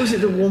 Yeah. What was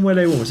it the one where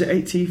they won? Was it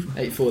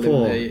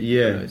 84?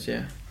 Yeah.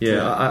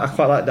 I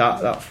quite like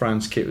that. That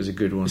France kit was a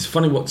good one. It's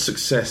funny what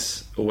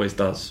success always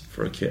does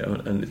for a kit,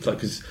 and it's like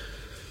because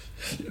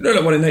you know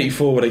that one in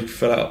 '84 where they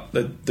fell out,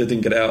 they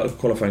didn't get it out of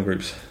qualifying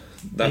groups.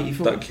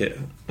 That kit.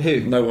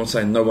 Who? No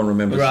one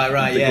remembers.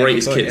 Right. The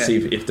greatest kit. See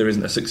if there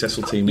isn't a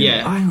successful team.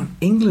 Yeah.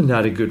 England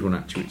had a good one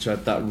actually, which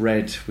had that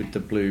red with the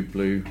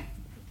blue.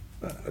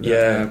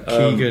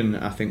 Keegan,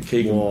 I think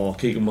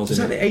Keegan was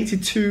that the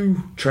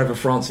 82 Trevor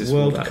Francis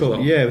World Cup?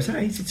 Well. Yeah, was that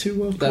 82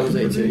 World Cup? That was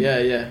 82.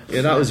 Yeah.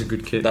 That was a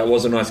good kit. That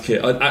was a nice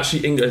kit.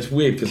 England. It's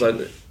weird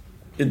because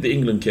the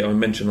England kit I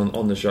mentioned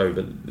on the show,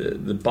 but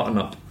the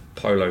button-up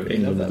polo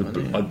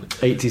England.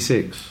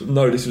 86.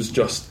 No, this was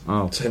just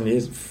 4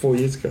 years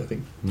ago, I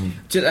think.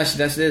 Actually,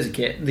 there's a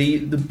kit. The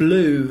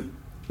blue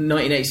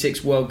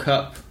 1986 World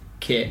Cup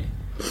kit.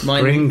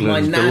 My nan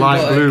got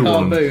a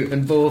car boot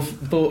and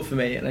bought for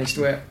me, and I used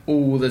to wear it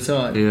all the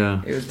time.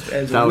 Yeah, it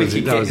was a wicked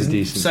kit. That was a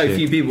decent so kit.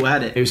 Few people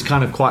had it. It was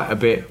kind of quite a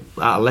bit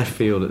out of left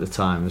field at the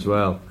time as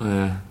well.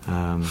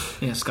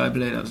 Sky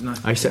blue. That was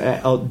nice. I used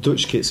to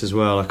Dutch kits as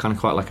well. I kind of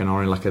quite like an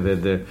orange, like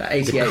the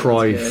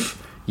Cruyff.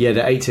 Yeah,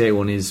 the 88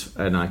 one is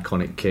an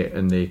iconic kit,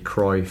 and the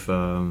Cruyff.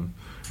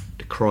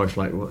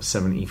 Like what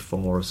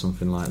 74 or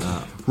something like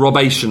that. Rob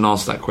Asian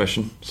asked that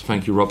question, so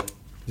thank you, Rob.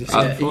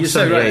 You're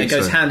so right. It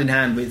goes hand in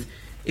hand with.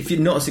 If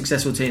you're not a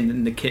successful team,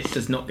 then the kit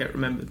does not get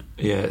remembered.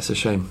 Yeah, it's a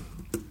shame.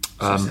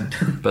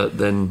 But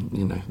then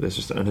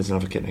there's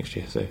another kit next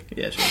year, so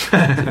yeah,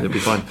 sure. It'll be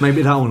fine.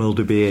 Maybe that one will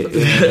be it.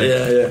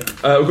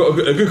 Yeah. We've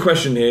got a good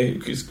question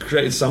here. It's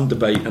created some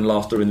debate and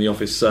laughter in the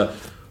office.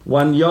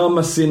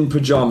 Wanyama Sin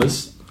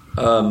Pajamas.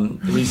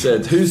 He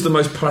said, "Who's the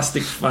most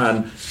plastic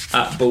fan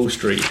at Bull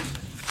Street?"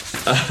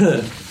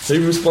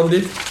 Who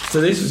responded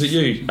to this? Was it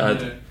you,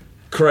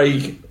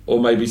 Craig, or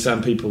maybe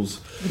Sam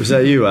Peoples? Was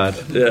that you, Ad?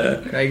 Yeah.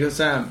 Craig or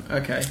Sam?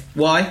 Okay.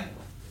 Why?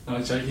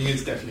 I'm joking.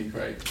 It's definitely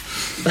Craig.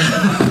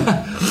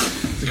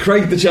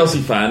 Craig, the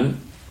Chelsea fan.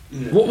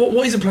 Yeah.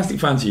 What is a plastic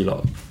fan to you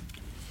lot?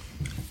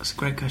 That's a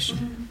great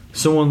question.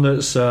 Someone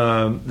that's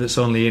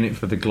only in it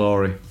for the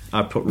glory.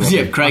 I put Robbie.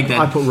 Yeah, Craig.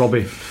 Then I put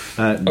Robbie.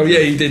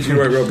 You did. You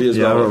wrote Robbie as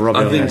well. I wrote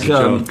Robbie. I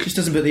think just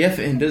doesn't put the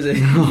effort in, does he?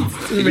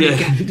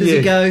 Does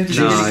he go? Does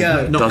he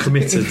go? Not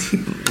committed.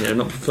 Yeah,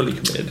 not fully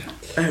committed.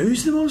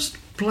 Who's the most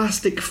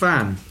plastic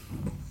fan?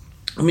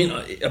 I mean,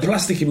 a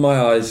plastic in my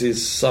eyes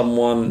is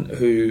someone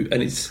who,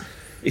 and it's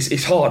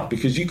hard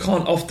because you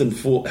can't often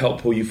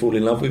help who you fall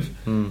in love with.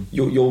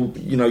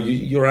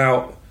 You're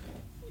out.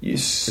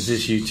 Is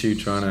this you two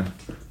trying to?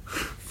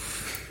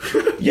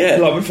 Yeah,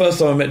 like the first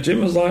time I met Jim,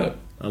 I was like,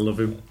 I love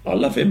him. I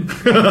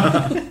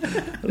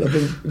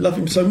love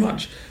him so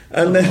much.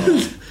 And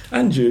then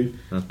Andrew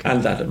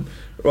and Adam,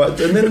 right?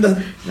 And then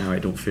now I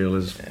don't feel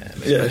as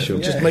special.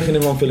 Just making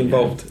everyone feel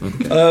involved.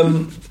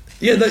 Okay.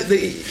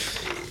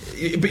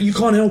 But you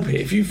can't help it.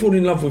 If you fall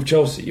in love with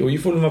Chelsea or you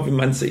fall in love with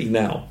Man City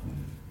now,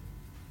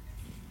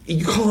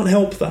 you can't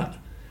help that.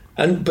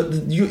 But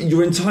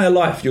your entire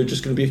life, you're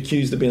just going to be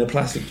accused of being a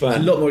plastic fan. It's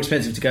a lot more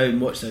expensive to go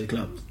and watch those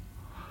clubs.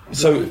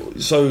 So I'm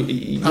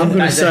going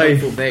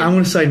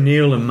to say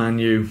Neil and Man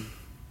U.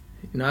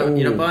 No,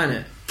 you're not buying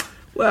it.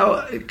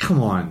 Well,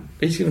 come on.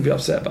 He's going to be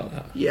upset about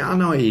that. Yeah, I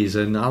know he is,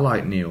 and I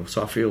like Neil,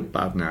 so I feel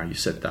bad now you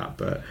said that.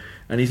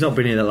 And he's not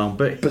been here that long,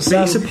 but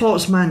Sam, he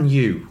supports Man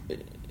U.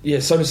 Yeah,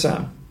 so does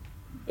Sam.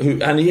 He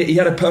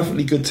had a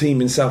perfectly good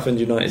team in Southend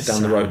United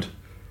down the road.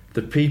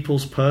 The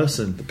people's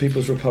person. The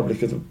People's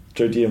Republic of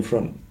Joe D in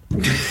front.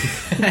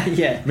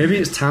 Yeah. Maybe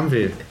it's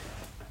Tanvir.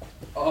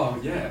 Oh,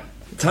 yeah.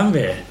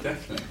 Tanvir.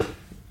 Definitely.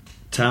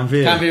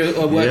 Tanvir.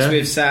 Tanvir works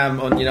with Sam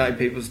on United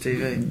People's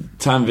TV.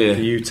 Tanvir.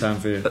 For you,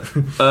 Tanvir.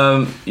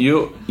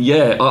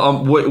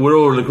 We're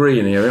all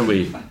agreeing here, aren't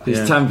we? It's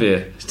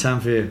Tanvir. It's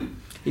Tanvir.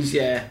 It's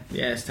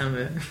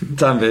Tanvir.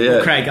 Tanvir, yeah.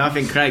 Well, Craig, I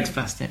think Craig's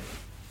past it.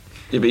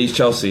 Yeah, but he's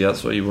Chelsea,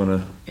 that's what you want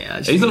to...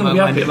 Yeah, he's not going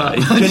to be happy about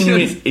it.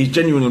 He's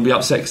genuinely going to be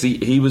upset because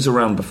he was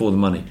around before the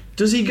money.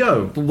 Does he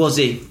go? But was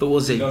he? He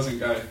doesn't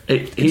go.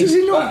 Does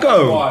he not go?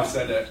 That's why I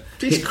said it.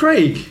 It's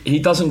Craig. He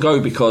doesn't go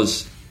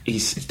because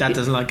his dad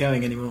doesn't like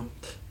going anymore.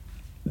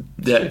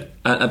 Yeah,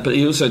 but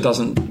he also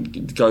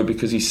doesn't go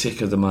because he's sick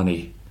of the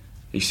money.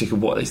 He's sick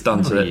of what it's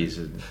done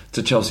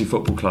to Chelsea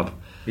Football Club.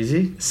 Is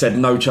he? Said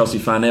no Chelsea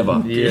fan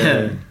ever.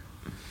 Yeah.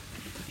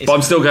 But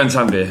I'm still going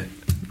Tanvir.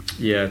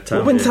 Yeah,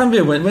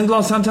 Tanvir. Well, when's the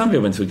last time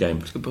Tanvir went to a game?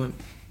 That's a good point.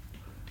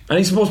 And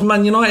he supports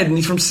Man United and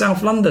he's from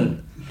South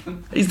London.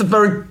 He's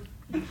the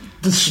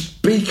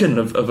beacon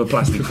of a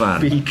plastic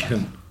fan.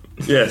 Beacon.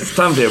 Yes,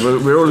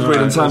 Tanvir. We're all agreed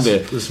on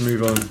Tanvir. Let's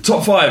move on.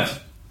 Top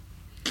 5.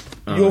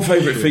 Your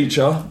favourite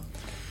feature?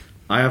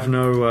 I have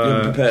no.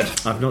 You're prepared.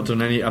 I've not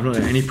done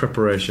any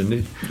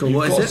preparation.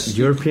 What is it?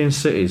 European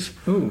cities.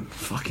 Ooh,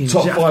 fucking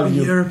top 5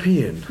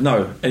 European.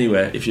 No,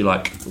 anywhere if you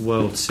like.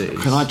 World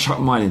cities. Can I chuck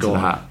mine into the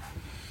hat?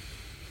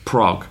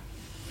 Prague,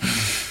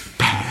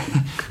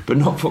 but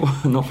not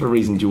for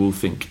reasons you all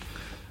think.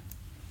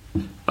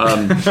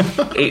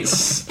 It's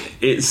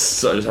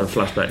so I just had a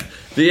flashback.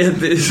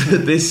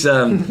 This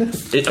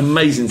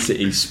amazing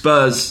city,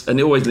 Spurs, and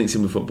it always links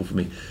in with football for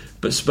me.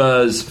 But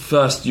Spurs'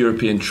 first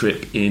European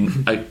trip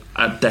in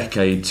a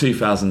decade,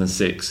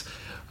 2006.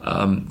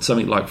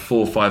 Something like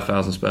 4,000 or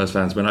 5,000 Spurs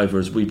fans went over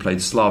as we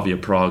played Slavia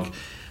Prague,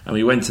 and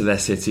we went to their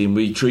city and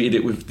we treated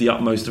it with the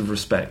utmost of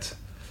respect.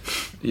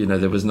 You know,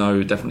 there was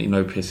definitely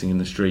no pissing in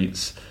the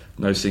streets,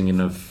 no singing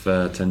of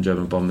 10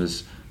 German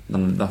bombers,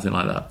 nothing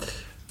like that.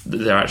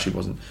 There actually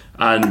wasn't.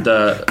 And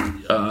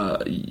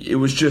it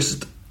was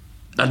just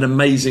an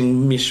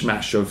amazing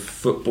mishmash of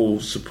football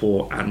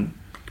support and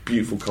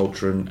beautiful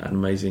culture and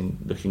amazing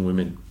looking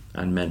women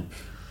and men.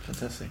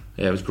 Fantastic.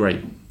 Yeah, it was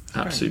great.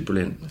 Absolutely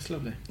brilliant. That's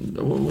lovely.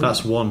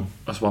 That's one.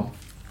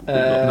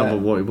 Number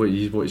what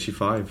is your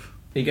 5?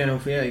 Are you going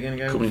off? Yeah, you're going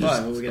to go with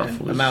 5, or we're going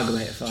to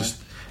amalgamate a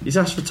 5? He's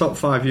asked for top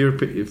 5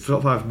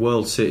 top 5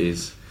 world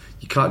cities.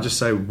 You can't just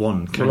say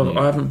one. Can you?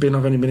 I've only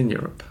been in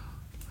Europe.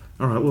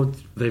 All right, well,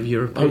 they've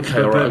Europe.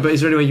 Okay, all right. But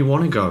is there anywhere you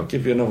want to go? I'll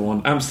give you another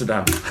one.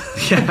 Amsterdam.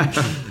 Yeah.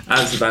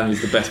 Amsterdam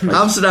is the best place.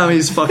 Amsterdam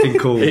is fucking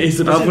cool. It is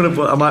the best.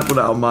 I might put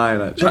that on mine,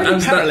 actually. There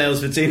are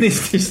parallels between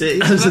these two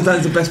cities.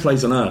 Amsterdam's the best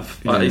place on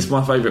earth. Like, it's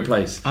my favourite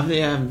place. I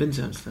haven't been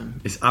to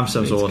Amsterdam.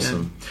 Amsterdam's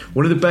awesome.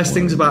 One of the best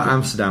things about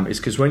Amsterdam is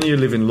because when you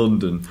live in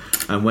London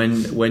and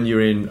when you're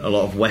in a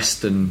lot of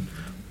Western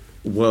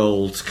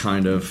world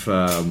kind of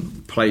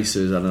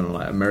places, I don't know,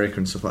 like America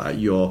and stuff like that,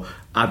 you're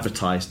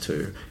advertised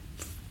to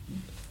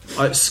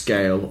at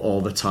scale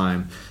all the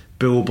time.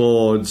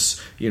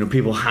 Billboards,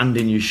 people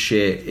handing you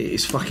shit.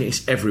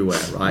 It's everywhere,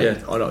 right?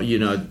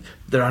 Yeah.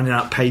 They're handing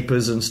out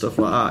papers and stuff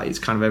like that. It's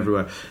kind of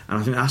everywhere, and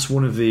I think that's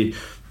one of in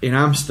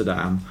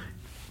Amsterdam.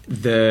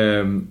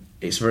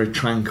 It's very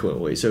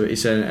tranquil. It's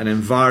an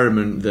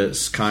environment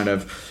that's kind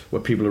of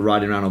where people are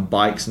riding around on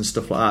bikes and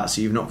stuff like that.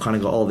 So you've not kind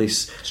of got all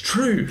this. It's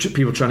true.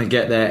 People trying to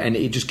get there, and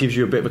it just gives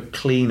you a bit of a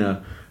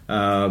cleaner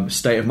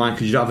state of mind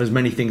because you don't have as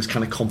many things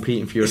kind of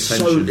competing for your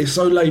attention. It's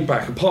so laid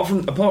back. Apart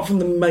from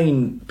the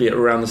main bit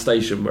around the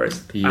station where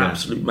it's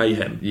absolute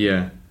mayhem.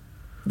 Yeah.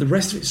 The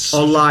rest of it's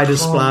or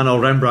Leidersplan or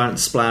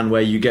Rembrandtsplan,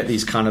 where you get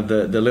these kind of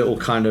the little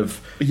kind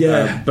of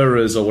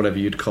boroughs or whatever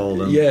you'd call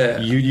them. Yeah,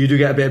 you do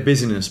get a bit of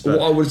busyness. But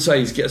what I would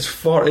say is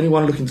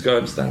anyone looking to go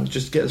to Amsterdam,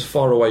 just get as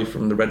far away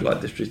from the red light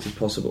district as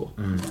possible,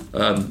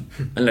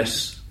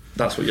 unless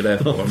that's what you're there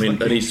for. I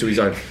mean, and each to his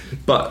own.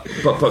 But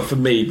for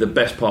me, the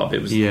best part of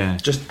it was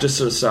just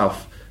sort of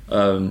south,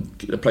 a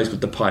place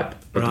called the Pipe.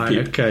 Right.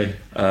 The Peep. Okay.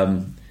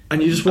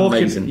 And you're just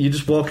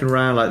walking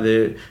around like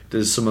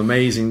there's some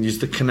amazing,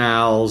 just the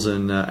canals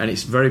and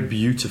it's very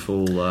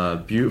beautiful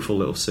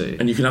little city.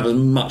 And you can have as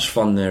much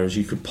fun there as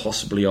you could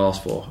possibly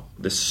ask for.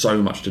 There's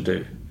so much to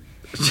do.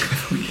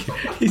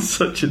 He's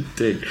such a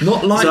dick.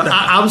 Not like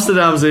that.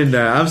 Amsterdam's in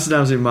there.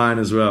 Amsterdam's in mine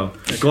as well.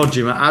 God,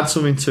 Jim, add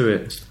something to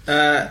it.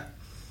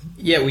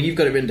 Yeah, well, you've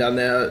got it written down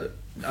there.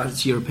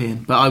 It's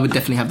European, but I would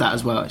definitely have that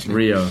as well. Actually,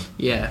 Rio.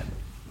 Yeah.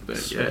 But,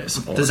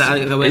 awesome. Does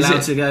that are we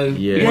allowed to go?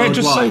 Yeah,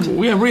 just say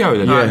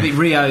Rio then.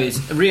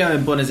 Rio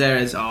and Buenos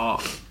Aires are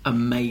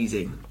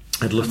amazing.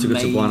 I'd love to go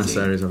to Buenos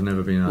Aires. I've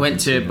never been. Went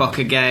to a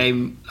Boca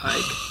game.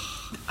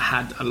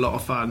 Had a lot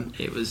of fun.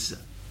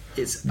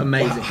 It's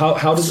amazing.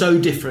 How does so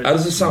different? How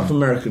does a South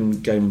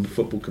American game of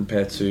football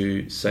compare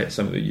to say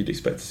something that you'd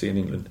expect to see in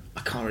England?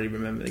 I can't really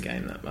remember the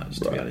game that much,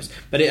 to be honest.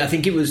 But I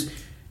think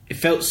it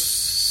felt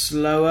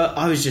slower.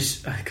 I was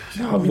just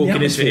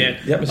walking into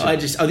it.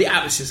 The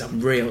atmosphere's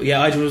unreal.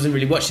 Yeah, I wasn't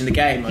really watching the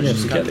game. I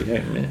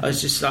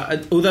was just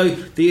like, although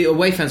the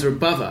away fans were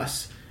above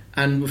us,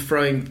 and were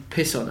throwing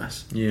piss on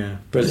us. Yeah,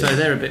 so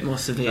they're a bit more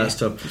severe. That's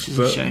tough, which is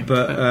a shame.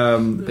 But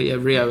yeah,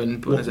 Rio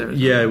and Buenos Aires.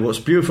 Yeah, what's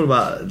beautiful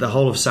about the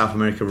whole of South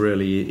America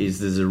really is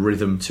there's a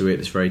rhythm to it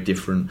that's very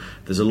different.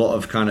 There's a lot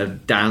of kind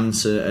of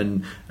dance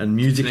and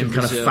music and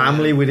kind of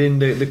family within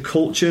the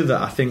culture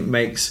that I think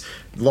makes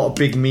a lot of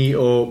big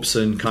meetups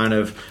and kind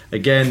of,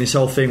 again, this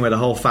whole thing where the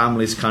whole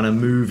family's kind of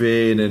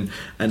moving and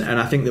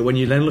I think that when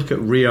you then look at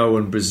Rio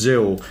and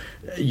Brazil,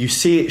 you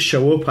see it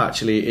show up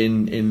actually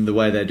in the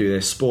way they do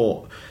their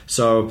sport.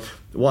 So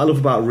what I love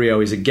about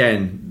Rio is,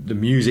 again, the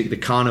music, the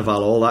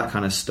carnival, all that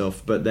kind of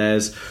stuff, but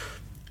there's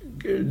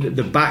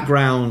the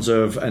backgrounds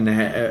of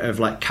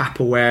like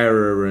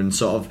capoeira and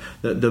sort of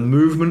the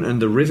movement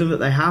and the rhythm that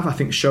they have, I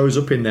think shows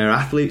up in their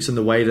athletes and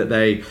the way that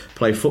they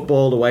play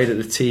football, the way that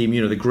the team,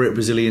 the great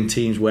Brazilian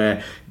teams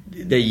where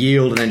they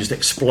yield and then just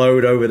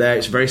explode over there.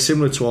 It's very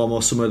similar to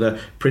almost some of the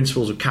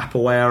principles of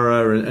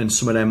capoeira and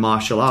some of their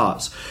martial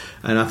arts.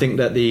 And I think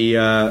that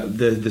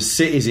the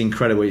city's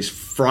incredible. It's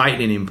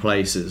frightening in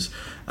places.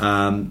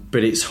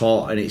 But it's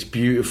hot and it's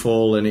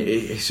beautiful and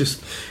it's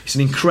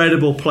an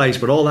incredible place.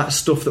 But all that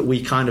stuff that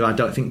we I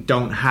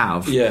don't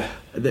have. Yeah.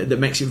 That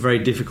makes it very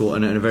difficult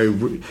and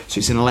so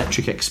it's an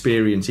electric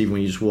experience even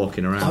when you're just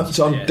walking around.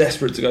 So I'm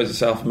desperate to go to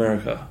South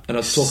America, and I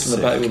was talking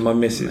about it with my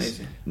missus.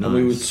 Nice. And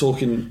we were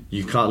talking.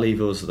 You can't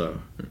leave us though.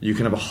 You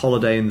can have a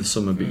holiday in the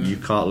summer, but you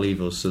can't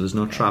leave us. So there's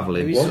no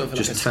travelling.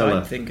 Just tell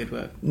her. Thing could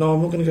work. No,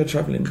 I'm not going to go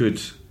travelling. Good.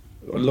 As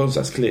long as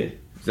that's clear.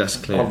 That's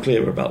clear. I'm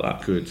clear about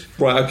that. Good.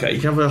 Right, okay.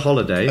 You can have a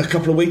holiday. A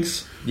couple of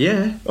weeks?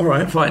 Yeah. All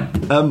right, fine.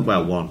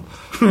 Well, one.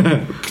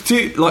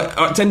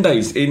 10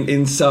 days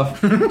in South...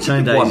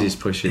 10 days is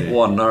pushing it.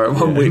 One, all right.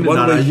 1 week.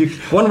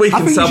 One week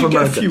in South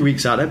America. Get a few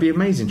weeks out. That'd be an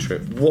amazing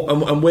trip.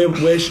 And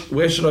where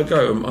should I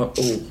go? Am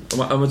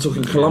I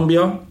talking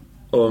Colombia?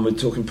 Or am I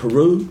talking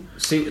Peru?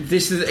 See,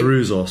 this is...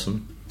 Peru's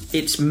awesome.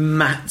 It's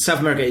South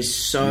America is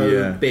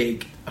so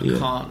big. I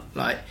can't,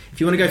 if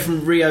you want to go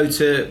from Rio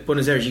to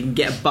Buenos Aires, you can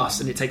get a bus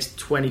and it takes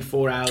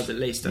 24 hours at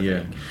least, I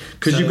think.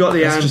 Because you've got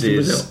the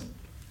Andes.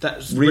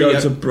 That's Rio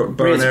to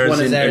Buenos Aires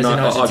in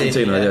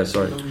Argentina. Yeah,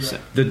 sorry.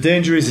 The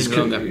danger is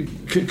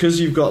because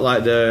you've got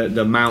like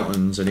the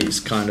mountains and it's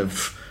kind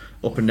of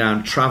up and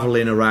down.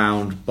 Travelling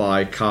around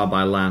by car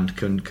by land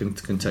can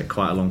take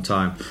quite a long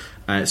time.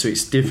 So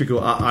it's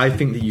difficult. I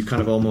think that you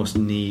kind of almost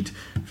need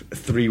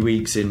 3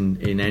 weeks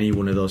in any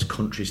one of those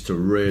countries to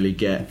really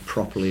get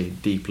properly,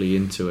 deeply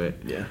into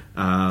it. Yeah.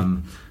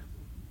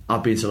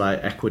 I've been to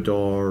like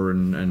Ecuador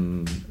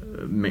and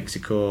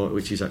Mexico,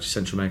 which is actually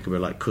Central America, but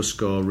like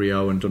Cusco,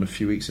 Rio, and done a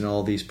few weeks in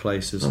all these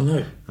places. Oh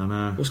no! I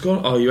know. What's going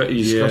on? Oh, you're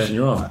scratching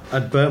your arm.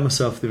 I'd burnt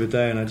myself the other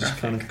day and I just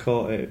kind of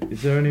caught it.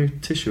 Is there any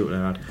tissue up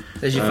there, Ad?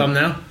 There's your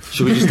thumbnail.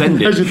 Should we just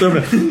end it? There's your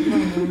thumbnail.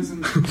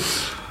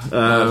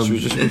 We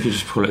could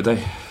just call it a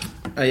day.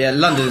 Oh yeah,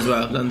 London as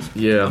well.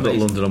 Yeah, I've got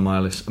London on my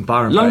list. And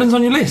Byron London's Bay.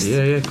 on your list?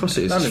 Yeah, of course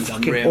it is. London's It's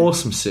a fucking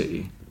awesome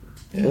city.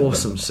 Yeah,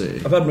 awesome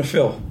city. I've had my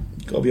fill,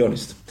 gotta be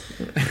honest.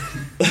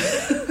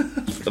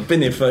 I've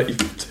been here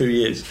 32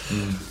 years.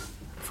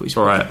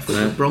 All right.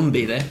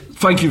 Bromby there.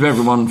 Thank you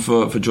everyone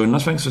for joining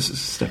us. Thanks for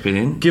stepping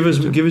in. Give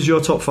us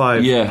your top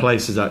 5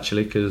 places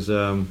actually, because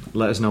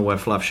let us know where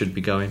Flav should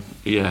be going.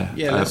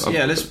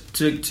 Let's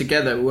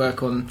together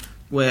work on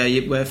where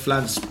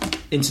Flav's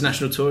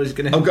international tour is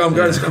going to. I'm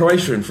going to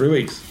Croatia in 3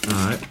 weeks. All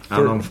right.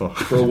 How long for?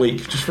 For a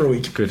week, just for a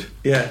week. Good.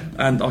 Yeah,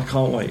 and I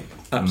can't wait.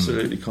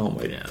 Absolutely can't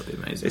wait. Yeah, it'll be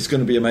amazing. It's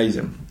going to be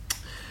amazing.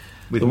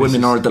 With the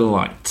women are a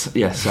delight.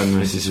 Yes, and the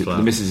missus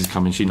is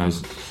coming. She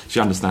knows.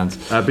 She understands.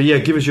 But yeah,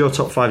 give us your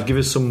top 5. Give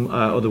us some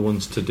other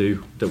ones to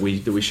do that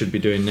we should be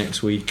doing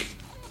next week.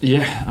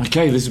 Yeah.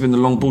 Okay. This has been the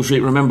Long Ball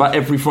Street. Remember,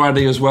 every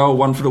Friday as well.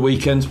 One for the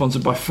weekend,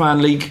 sponsored by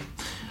Fan League.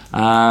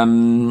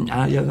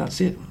 That's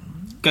it.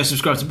 Go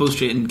subscribe to Bull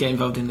Street and get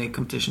involved in the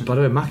competition. By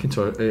the way,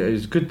 McIntyre, it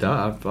was good that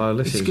I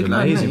listened. It's an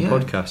amazing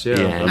podcast.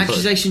 Yeah.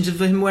 Accusations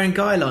of him wearing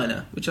guy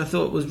liner, which I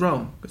thought was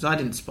wrong because I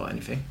didn't spot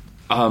anything.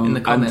 In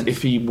the comments. And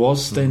if he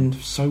was, then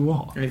so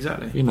what?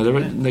 Exactly.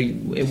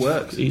 It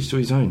works. Each to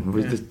his own.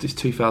 This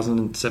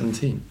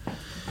 2017.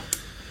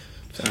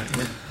 See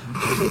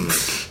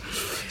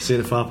you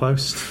at the Far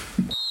Post.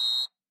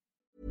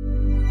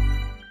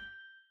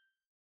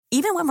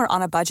 Even when we're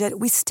on a budget,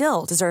 we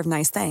still deserve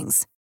nice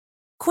things.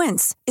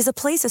 Quince is a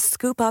place to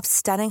scoop up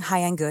stunning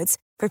high-end goods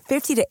for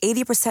 50 to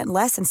 80%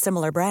 less than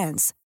similar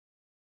brands.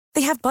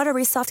 They have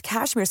buttery soft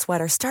cashmere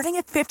sweaters starting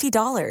at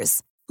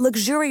 $50,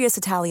 luxurious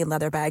Italian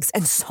leather bags,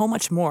 and so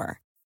much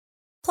more.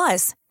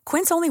 Plus,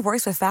 Quince only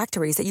works with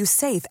factories that use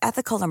safe,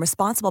 ethical, and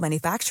responsible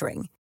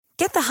manufacturing.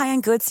 Get the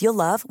high-end goods you'll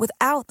love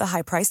without the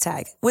high price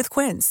tag with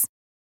Quince.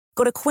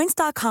 Go to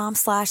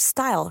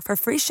quince.com/style for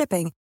free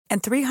shipping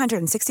and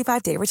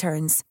 365-day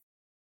returns.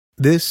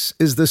 This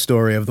is the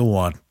story of the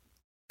one.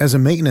 As a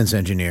maintenance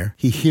engineer,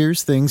 he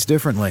hears things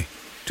differently.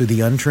 To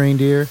the untrained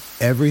ear,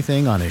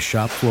 everything on his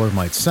shop floor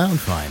might sound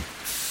fine,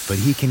 but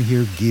he can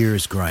hear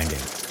gears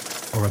grinding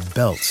or a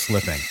belt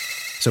slipping.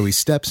 So he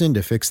steps in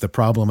to fix the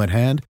problem at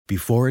hand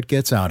before it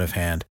gets out of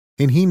hand.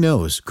 And he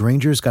knows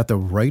Grainger's got the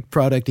right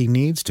product he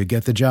needs to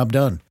get the job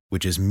done,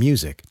 which is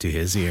music to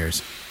his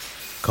ears.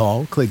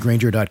 Call, click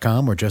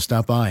Grainger.com, or just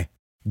stop by.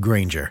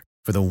 Grainger,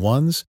 for the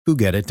ones who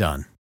get it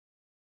done.